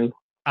how I knew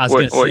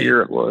what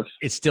year it was.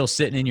 It's still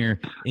sitting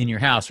in your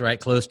house, right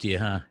close to you,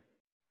 huh?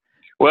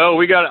 Well,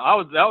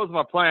 that was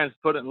my plan, to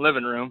put it in the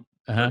living room.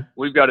 Uh-huh.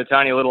 We've got a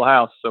tiny little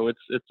house, so it's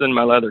in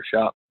my leather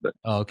shop. But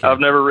okay. I've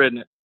never ridden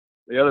it.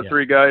 The other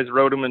 3 guys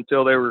rode them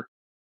until they were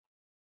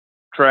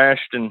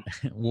trashed and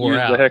wore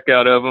used out. the heck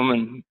out of them.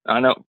 And I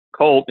know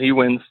Colt, he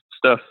wins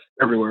stuff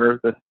everywhere.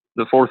 The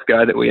 4th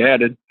guy that we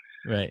added,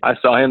 right? I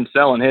saw him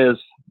selling his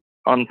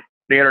on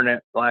the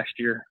internet last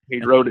year. He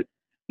rode it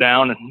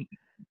down and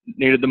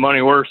needed the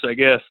money worse, I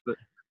guess.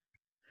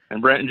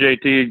 And Brent and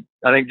JT,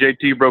 I think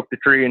JT broke the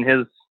tree in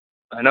his.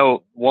 I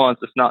know once,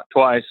 if not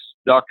twice,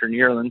 doctor in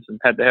Yearlands and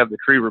had to have the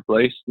tree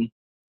replaced.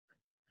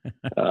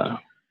 And,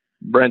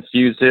 Brent's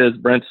used his.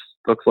 Brent's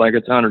looks like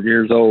it's 100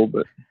 years old,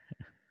 but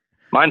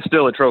mine's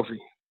still a trophy.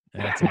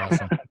 That's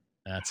awesome.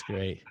 That's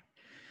great.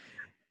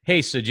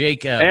 Hey, so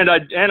Jake, and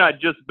I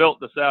just built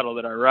the saddle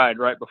that I ride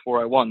right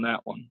before I won that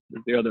one.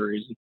 Is the other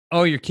reason.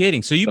 Oh, you're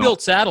kidding. So you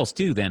built saddles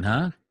too then,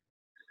 huh?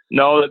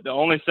 No, the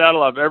only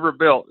saddle I've ever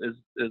built is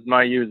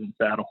my using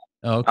saddle.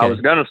 Okay. I was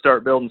going to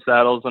start building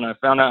saddles, and I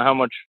found out how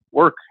much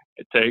work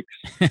it takes.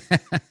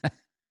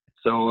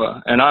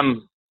 So,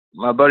 and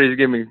my buddies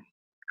give me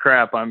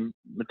crap. I'm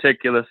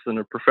meticulous and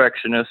a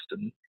perfectionist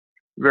and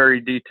very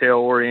detail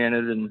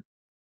oriented, and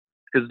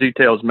because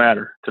details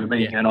matter to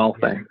me in all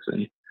things.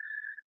 And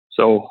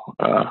so,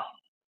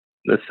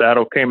 the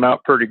saddle came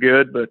out pretty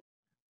good, but,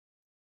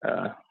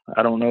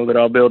 I don't know that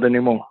I'll build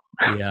anymore.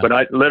 Yeah. But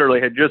I literally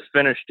had just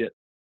finished it.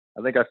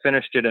 I think I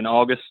finished it in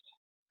August.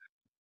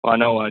 Well, I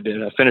know I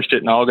did. I finished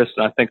it in August,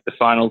 and I think the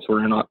finals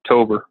were in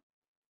October.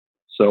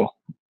 So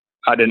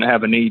I didn't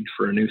have a need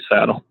for a new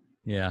saddle.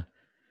 Yeah.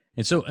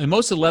 And so, and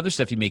most of the leather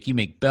stuff you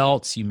make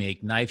belts, you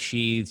make knife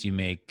sheaths, you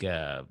make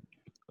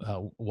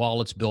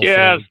wallets, billfold.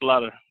 Yeah, it's a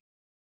lot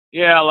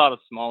of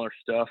smaller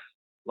stuff.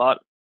 A lot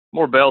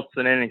more belts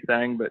than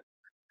anything, but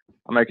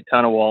I make a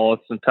ton of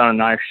wallets, a ton of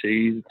knife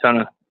sheaths, a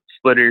ton of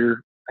split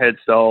ear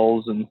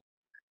headstalls, and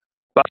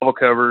Bible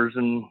covers,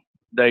 and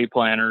day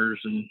planners,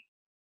 and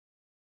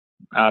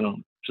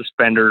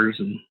suspenders,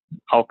 and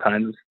all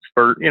kinds of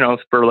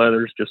spur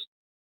leathers, just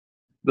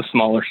the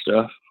smaller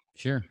stuff.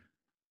 Sure.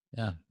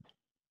 Yeah.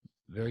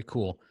 Very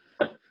cool.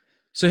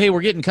 So, hey,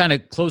 we're getting kind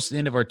of close to the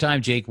end of our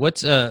time, Jake.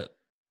 What's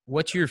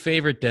your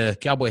favorite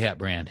cowboy hat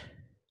brand?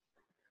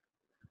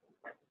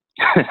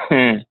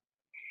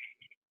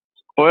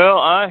 Well,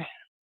 I'm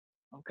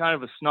kind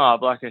of a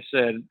snob, like I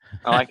said.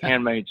 I like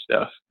handmade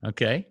stuff.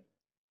 Okay.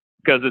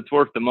 Because it's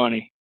worth the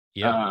money.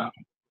 Yeah.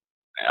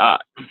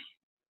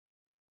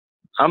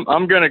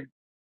 I'm going to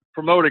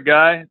promote a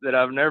guy that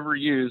I've never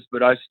used,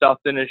 but I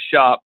stopped in his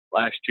shop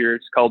last year.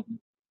 It's called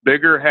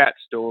Bigger Hat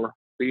Store,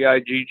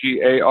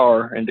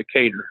 Biggar, in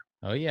Decatur,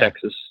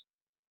 Texas.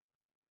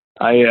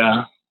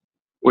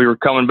 We were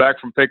coming back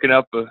from picking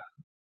up a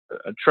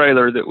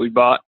trailer that we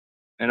bought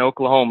in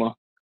Oklahoma,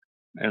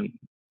 and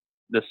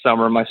this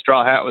summer my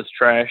straw hat was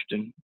trashed,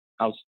 and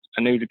I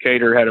knew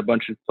Decatur had a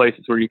bunch of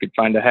places where you could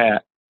find a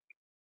hat.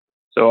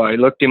 So I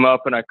looked him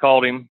up and I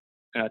called him,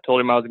 and I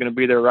told him I was going to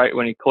be there right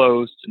when he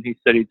closed, and he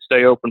said he'd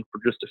stay open for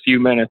just a few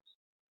minutes.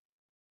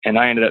 And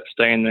I ended up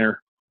staying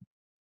there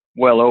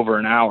well over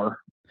an hour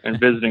and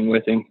visiting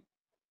with him.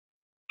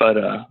 But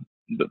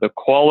the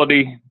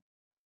quality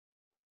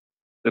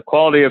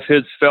of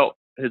his felt,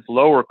 his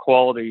lower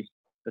quality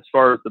as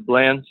far as the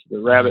blends, the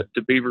rabbit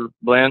to beaver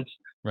blends,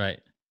 right?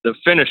 The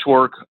finish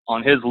work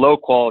on his low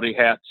quality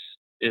hats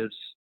is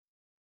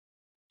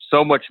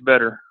so much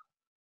better.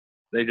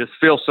 They just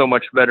feel so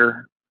much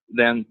better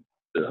than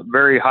the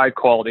very high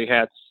quality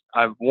hats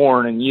I've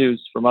worn and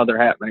used from other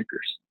hat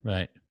makers.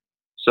 Right.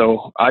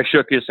 So I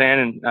shook his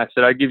hand and I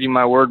said, I give you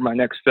my word, my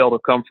next fill will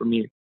come from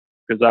you,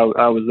 because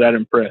I was that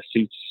impressed.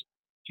 You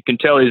can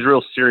tell he's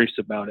real serious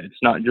about it. It's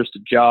not just a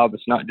job.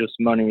 It's not just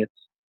money.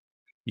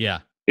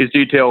 He's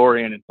detail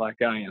oriented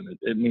like I am.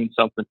 It means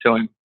something to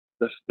him,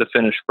 the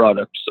finished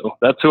product. So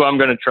that's who I'm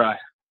going to try.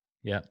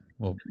 Yeah.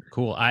 Well,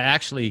 cool. I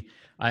actually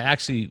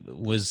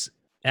was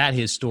at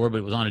his store, but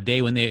it was on a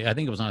day when I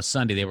think it was on a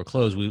Sunday, they were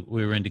closed. We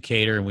were in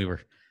Decatur and we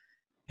were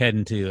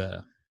heading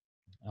to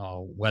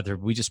Weather.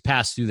 We just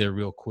passed through there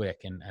real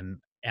quick. And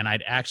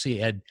I'd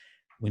actually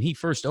when he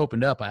first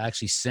opened up, I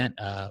actually sent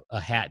a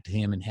hat to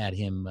him and had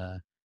him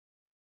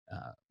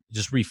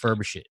just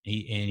refurbish it.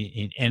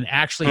 And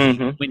actually,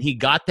 when he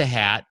got the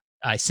hat,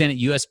 I sent it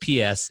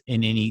USPS,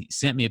 and then he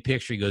sent me a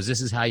picture. He goes,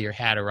 "This is how your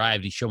hat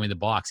arrived." He showed me the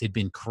box; it'd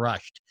been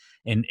crushed,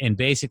 and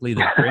basically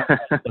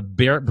the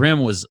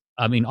brim was,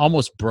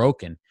 almost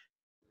broken.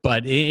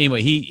 But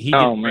anyway, he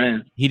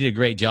did a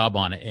great job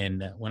on it.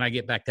 And when I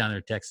get back down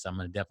there to Texas, I'm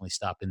going to definitely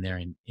stop in there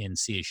and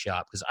see his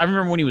shop, because I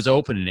remember when he was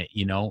opening it.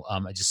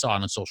 I just saw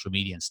it on social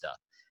media and stuff,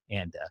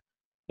 and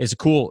it's a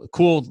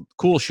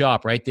cool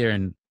shop right there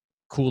in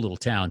cool little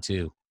town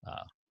too.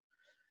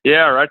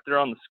 Yeah, right there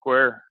on the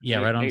square. Yeah,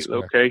 right on the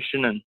square.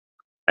 Location, and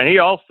he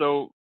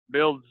also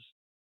builds.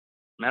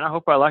 Man, I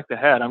hope I like the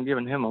hat. I'm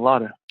giving him a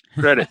lot of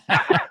credit.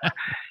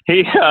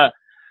 He's a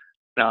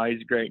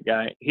great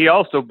guy. He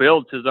also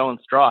builds his own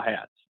straw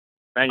hats.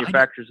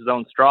 Manufactures his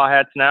own straw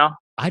hats now.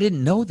 I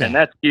didn't know that, and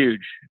that's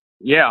huge.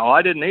 Yeah, well,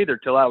 I didn't either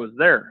till I was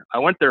there. I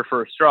went there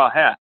for a straw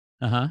hat,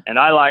 and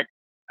I like.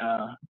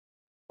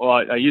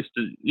 I used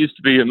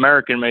to be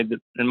American made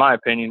in my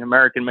opinion,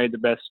 American made the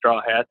best straw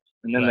hats,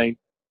 and then they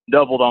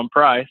doubled on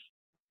price,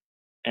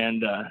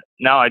 and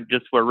now I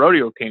just wear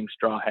Rodeo King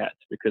straw hats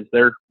because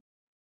they're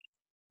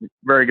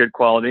very good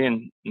quality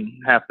and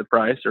half the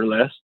price or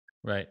less.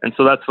 Right. And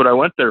so that's what I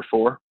went there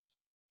for.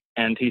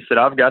 And he said,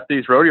 I've got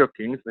these Rodeo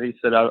Kings, but he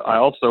said,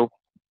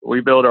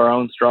 we build our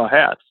own straw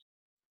hats,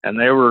 and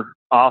they were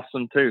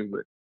awesome too.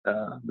 But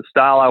the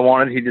style I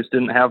wanted, he just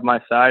didn't have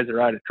my size,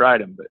 or I'd have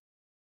tried them. But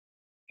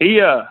he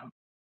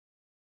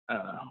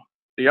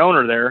the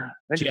owner there,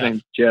 I think his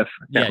name's Jeff.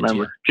 I can't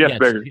remember. Jeff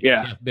Bigger.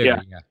 Yeah.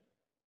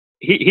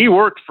 He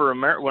worked for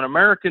when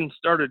American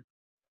started.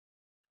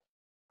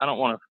 I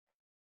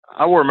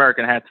wore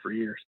American hats for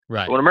years.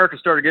 Right. But when American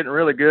started getting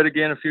really good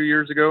again a few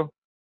years ago,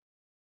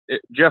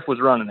 Jeff was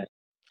running it.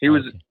 He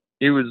was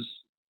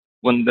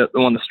when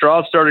the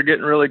straws started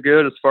getting really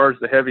good as far as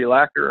the heavy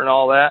lacquer and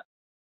all that.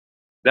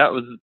 That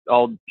was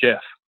all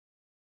Jeff.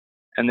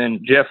 And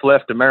then Jeff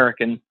left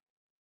American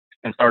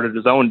and started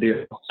his own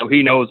deal. So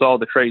he knows all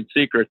the trade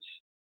secrets.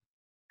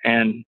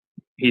 And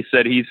he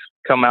said he's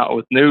come out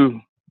with new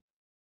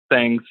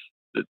things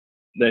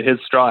that his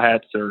straw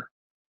hats are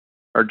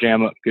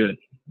jam up good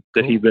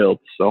that he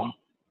builds. So,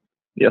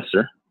 yes,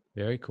 sir.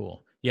 Very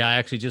cool. Yeah, I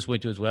actually just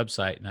went to his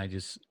website and I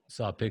just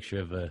saw a picture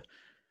of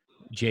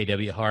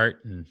J.W.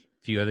 Hart and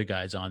a few other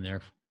guys on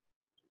there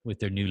with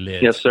their new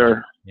lids. Yes,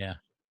 sir. Yeah.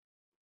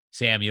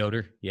 Sam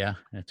Yoder. Yeah,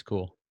 that's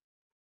cool.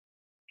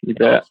 You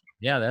bet.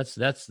 Yeah,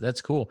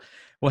 that's cool.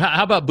 Well,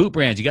 how about boot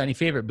brands? You got any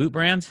favorite boot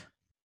brands?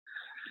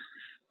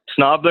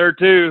 Snob there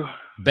too.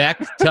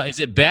 Beck? Is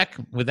it Beck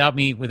without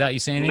you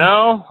saying anything?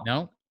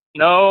 No.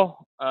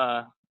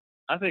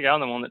 I think I'm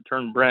the one that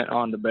turned Brent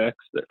on to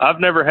Becks. I've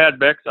never had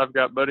Becks. I've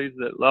got buddies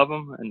that love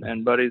them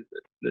and buddies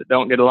that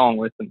don't get along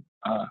with them.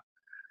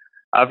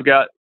 I've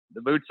got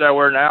the boots I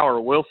wear now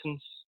are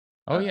Wilson's.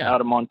 Oh yeah, out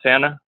of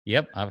Montana.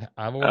 Yep,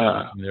 I've worn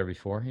them there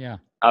before. Yeah,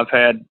 I've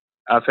had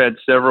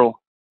several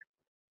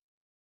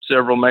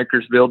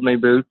makers build me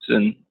boots,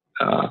 and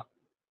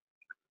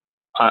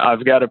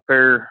I've got a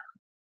pair.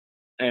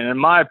 And in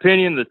my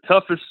opinion, the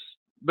toughest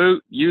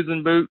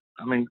using boot.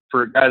 I mean,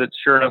 for a guy that's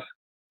sure enough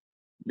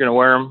going to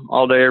wear them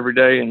all day, every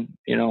day, and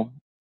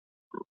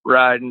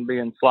ride and be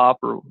in flop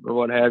or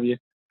what have you.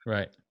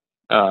 Right.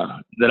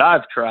 That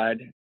I've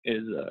tried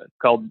is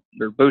called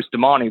their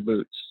Bustamante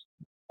boots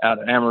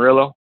out of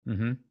Amarillo.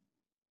 Mm-hmm.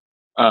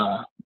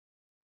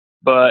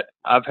 But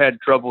I've had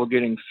trouble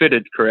getting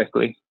fitted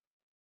correctly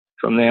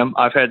from them.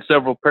 I've had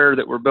several pair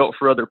that were built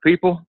for other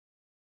people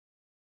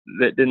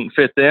that didn't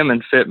fit them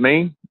and fit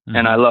me, mm-hmm.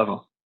 and I love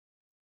them.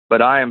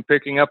 But I am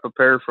picking up a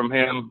pair from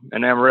him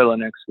in Amarillo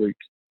next week.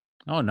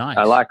 Oh, nice.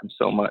 I like them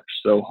so much.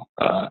 So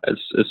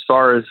as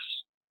far as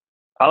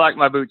I like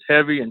my boots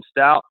heavy and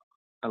stout.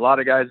 A lot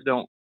of guys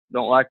don't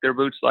like their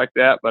boots like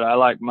that, but I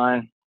like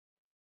mine,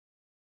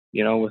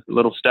 with a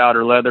little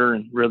stouter leather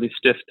and really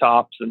stiff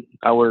tops. And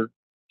I wear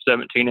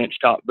 17-inch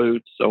top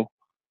boots. So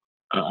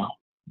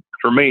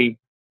for me,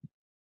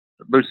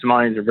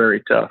 Bustamantes are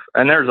very tough.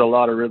 And there's a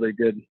lot of really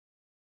good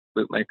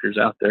boot makers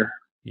out there.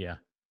 Yeah,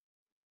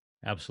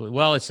 absolutely.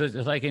 Well, it's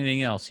like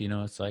anything else,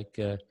 it's like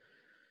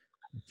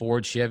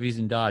Ford, Chevys,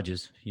 and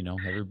Dodges.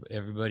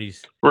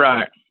 Everybody's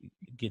right.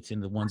 Gets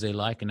into the ones they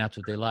like, and that's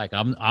what they like.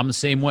 I'm the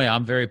same way.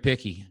 I'm very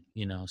picky,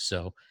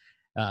 So,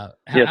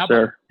 yes,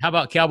 sir. How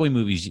about cowboy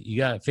movies? You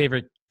got a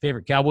favorite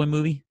cowboy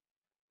movie?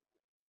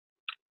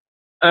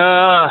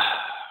 I've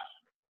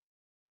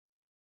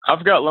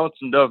got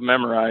Lonesome Dove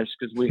memorized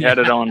because we had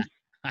it on.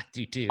 I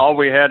do too. All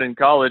we had in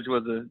college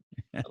was a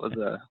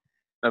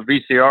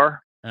VCR,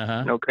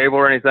 no cable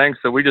or anything.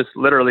 So we just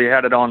literally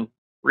had it on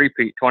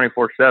repeat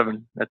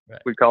 24/7. That's right.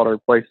 We called our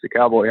place the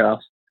Cowboy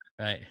House.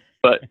 Right.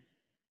 But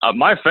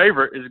my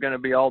favorite is going to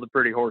be All the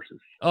Pretty Horses.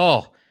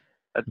 Oh,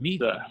 I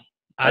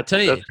tell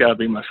you, that's got to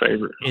be my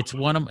favorite. It's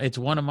one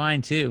of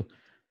mine too.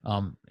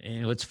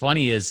 And what's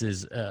funny is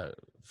a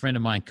friend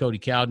of mine, Cody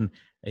Cowden,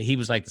 he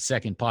was like the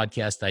second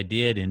podcast I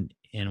did, and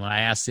when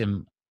I asked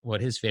him what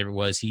his favorite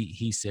was,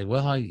 he said,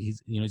 well,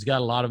 he's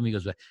got a lot of them. He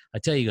goes, but I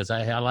tell you, he goes,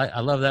 I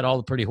love that All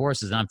the Pretty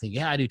Horses. And I'm thinking,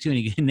 yeah, I do too.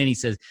 And then he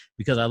says,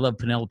 because I love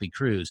Penelope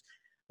Cruz.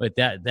 But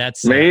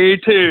that's me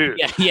too.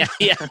 Yeah.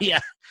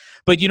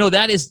 But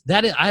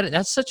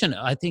that's such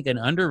I think an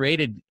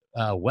underrated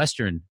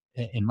Western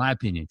in my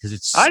opinion,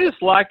 because I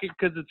just like it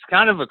because it's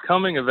kind of a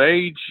coming of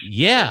age.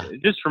 Yeah.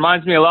 It just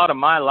reminds me a lot of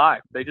my life.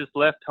 They just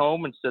left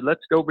home and said,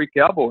 let's go be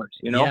cowboys,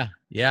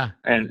 Yeah.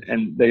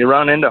 And they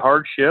run into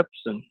hardships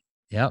and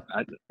yep.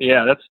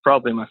 That's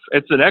probably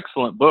it's an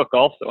excellent book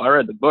also. I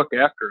read the book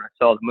after I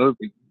saw the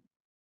movie.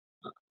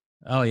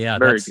 Oh yeah.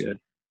 Very good.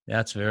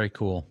 That's very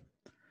cool.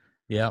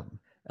 Yep.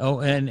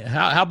 Oh, and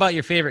how about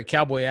your favorite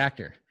cowboy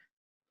actor?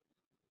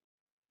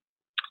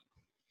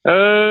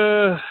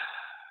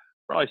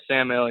 Probably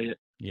Sam Elliott.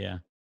 Yeah.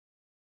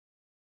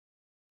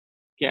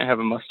 Can't have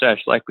a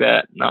mustache like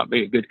that and not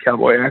be a good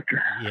cowboy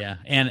actor. Yeah,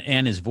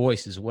 and his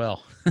voice as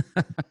well.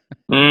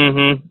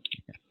 Mm-hmm.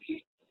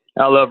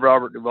 I love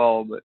Robert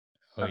Duvall, but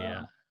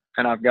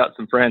and I've got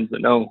some friends that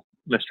know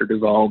Mr.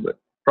 Duvall, but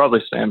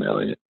probably Sam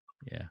Elliott.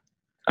 Yeah.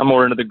 I'm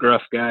more into the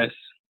gruff guys.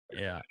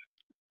 Yeah.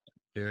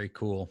 Very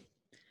cool.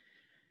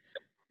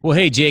 Well,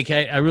 hey, Jake,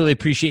 I really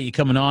appreciate you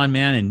coming on,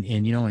 man,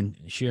 and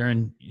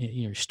sharing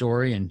your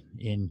story and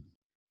in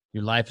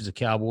your life as a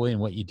cowboy and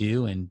what you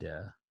do. And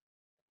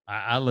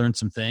I learned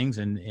some things,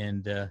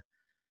 and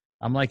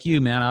I'm like you,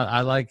 man.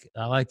 I like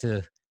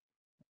to,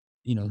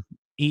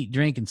 eat,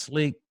 drink, and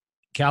sleep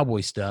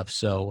cowboy stuff.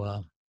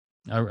 So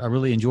I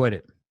really enjoyed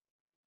it.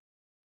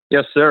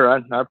 Yes, sir.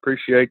 I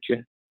appreciate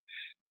you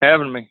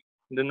having me.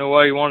 Didn't know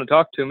why you wanted to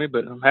talk to me,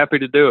 but I'm happy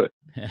to do it.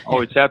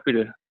 Always happy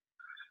to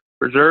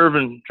preserve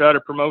and try to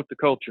promote the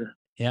culture.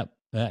 Yep.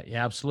 Yeah,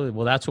 absolutely.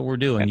 Well, that's what we're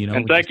doing,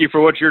 And thank you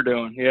for what you're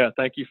doing. Yeah,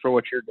 thank you for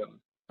what you're doing.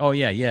 Oh,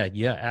 yeah,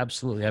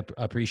 absolutely. I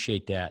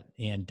appreciate that.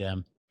 And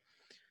I'm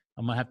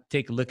going to have to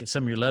take a look at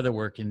some of your leather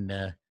work,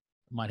 and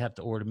might have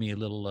to order me a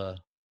little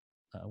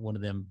one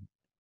of them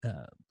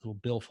little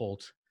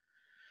billfolds,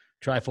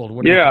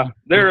 trifold.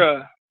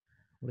 They're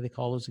what do they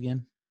call those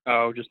again?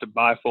 Oh, just a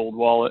bifold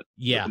wallet.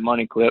 Yeah. With a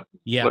money clip.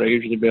 Yeah. What I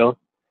usually build.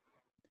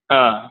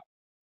 I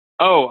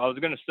was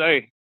going to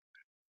say,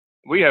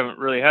 we haven't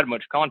really had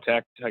much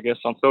contact, I guess,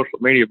 on social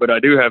media, but I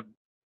do have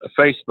a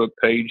Facebook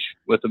page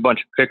with a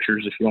bunch of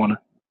pictures if you want to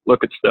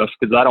look at stuff,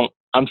 because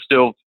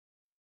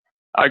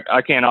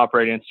I can't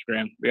operate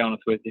Instagram, to be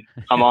honest with you.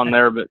 I'm on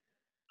there, but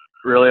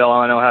really all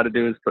I know how to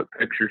do is put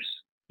pictures.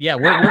 Yeah,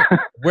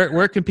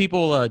 where can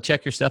people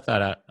check your stuff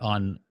out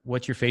on?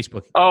 What's your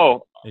Facebook?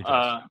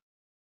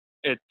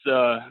 It's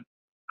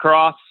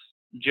Cross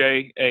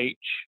JH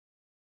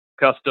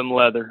Custom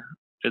Leather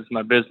is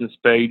my business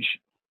page,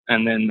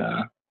 and then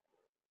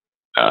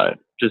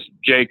just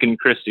Jake and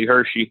Christy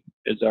Hershey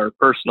is our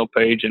personal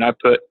page, and I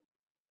put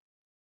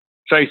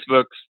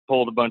Facebook's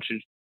pulled a bunch of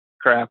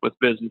crap with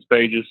business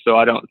pages, so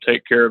I don't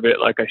take care of it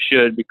like I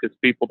should, because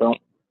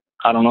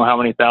I don't know how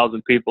many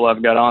thousand people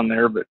I've got on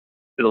there, but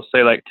it'll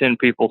say like 10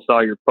 people saw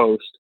your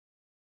post.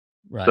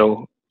 Right.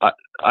 So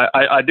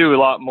I do a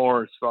lot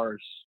more as far as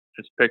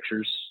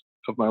pictures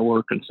of my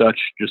work and such,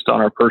 just on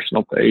our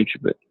personal page,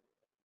 but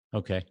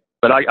okay.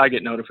 But I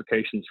get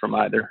notifications from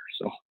either.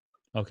 So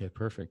okay,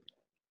 perfect.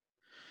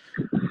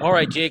 All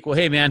right, Jake. Well,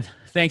 hey, man,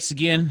 thanks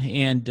again,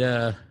 and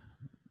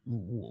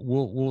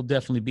we'll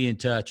definitely be in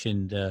touch.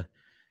 And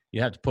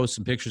you have to post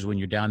some pictures when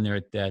you're down there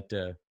at that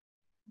the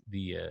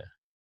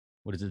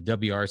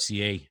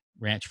WRCA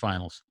Ranch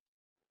Finals.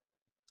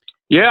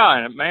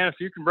 Yeah, man, if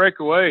you can break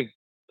away,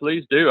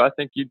 please do. I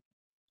think you're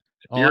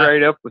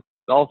right up with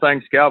all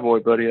things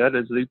cowboy, buddy. That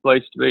is the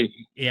place to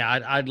be. Yeah,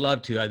 I'd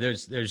love to.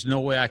 There's no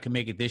way I can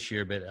make it this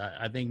year, but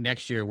I think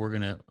next year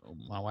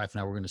my wife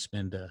and I, we're gonna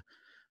spend a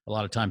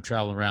lot of time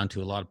traveling around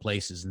to a lot of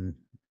places, and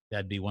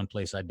that'd be one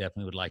place I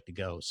definitely would like to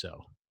go.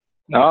 So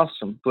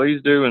awesome.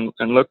 Please do, and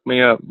look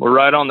me up. We're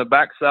right on the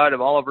backside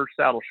of Oliver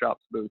Saddle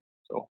Shop's booth,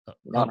 so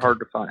not hard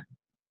to find.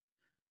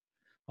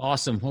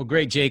 Awesome. Well,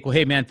 great, Jake. Well,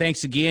 hey, man,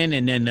 thanks again,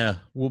 and then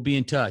we'll be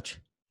in touch.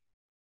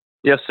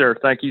 Yes, sir.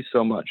 Thank you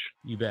so much.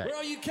 You bet. Where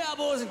are you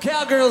cowboys and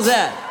cowgirls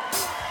at?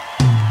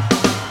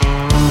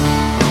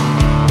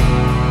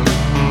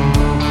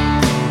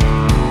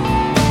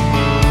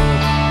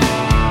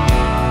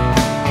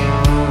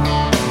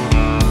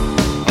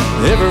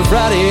 Every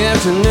Friday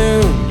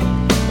afternoon,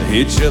 I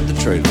hitch up the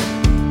trailer,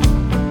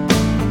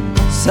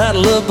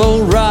 saddle up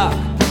old rock,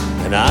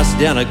 and ice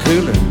down a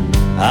cooler.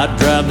 I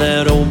drive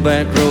that old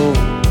back road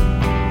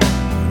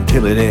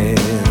until it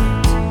ends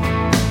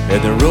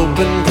at the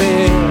roping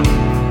pen.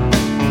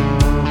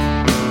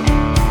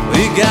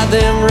 We got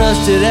them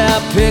rusted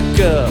out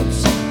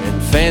pickups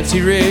and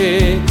fancy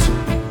rigs,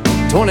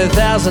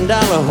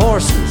 $20,000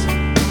 horses,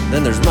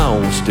 then there's my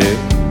old stick.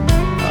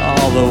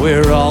 Although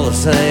we're all the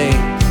same,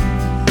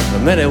 the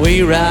minute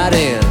we ride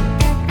in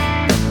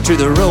to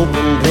the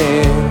roping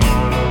pen.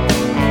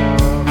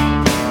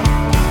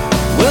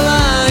 Well,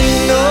 I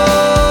ain't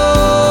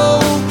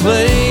no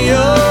play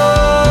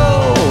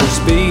your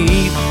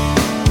speed,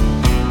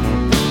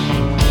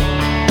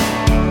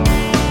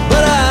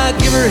 but I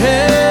give her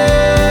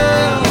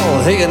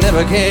hell, hey, you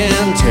never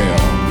can tell.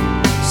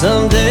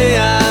 Someday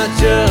I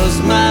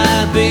just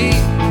might be.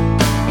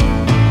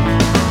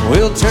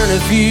 We'll turn a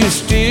few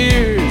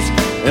steers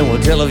and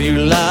we'll tell a few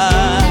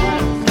lies,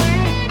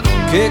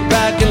 kick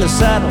back in the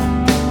saddle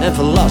and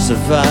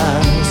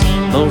philosophize.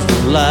 Most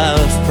of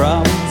life's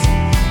problems,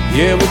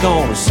 yeah, we're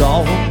gonna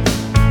solve them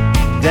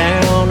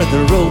down at the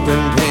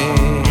roping pen.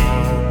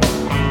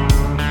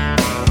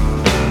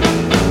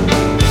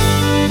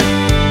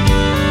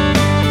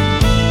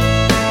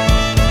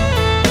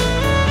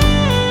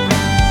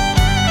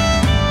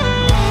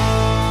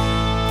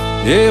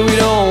 Yeah, we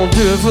don't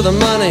do it for the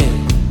money,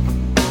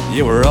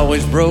 yeah, we're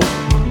always broke.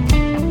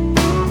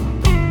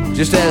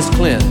 Just ask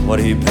Clint what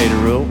he paid a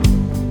rope.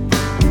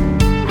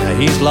 Now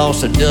he's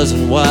lost a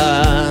dozen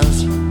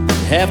wives,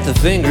 half the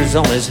fingers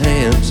on his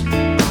hands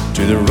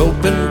to the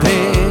roping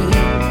pen.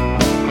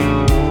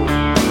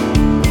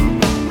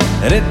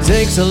 And it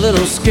takes a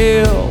little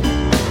skill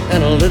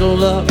and a little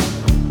luck.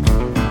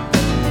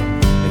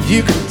 If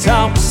you can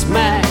talk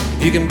smack,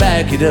 you can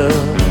back it up.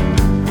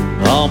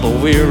 Oh,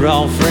 but we're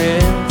all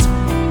friends,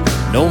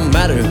 no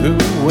matter who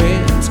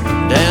wins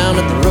down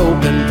at the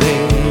roping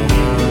pen.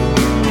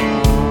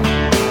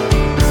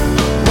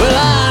 Well,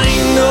 I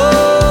ain't no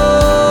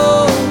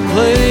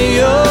play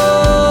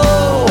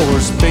your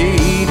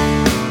speed,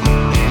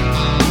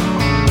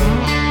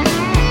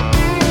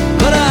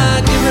 but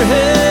I give her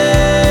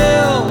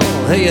hell,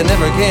 hey, you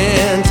never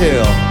can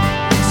tell.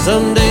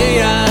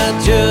 Someday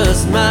I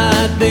just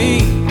might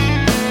be.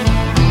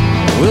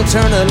 We'll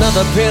turn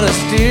another pen of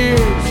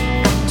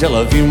steers, tell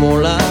a few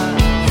more lies,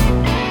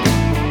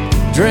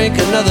 drink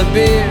another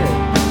beer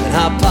and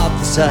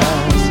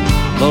hypothesize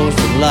most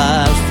of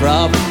life's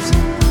problems.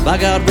 By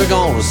God, we're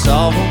gonna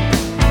solve them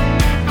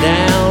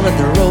down at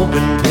the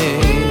roping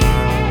pen.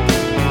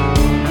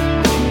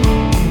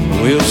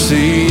 We'll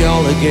see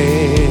y'all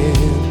again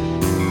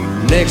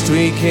next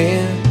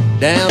weekend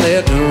down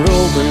at the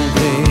roping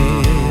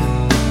pen.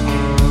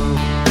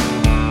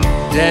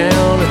 Down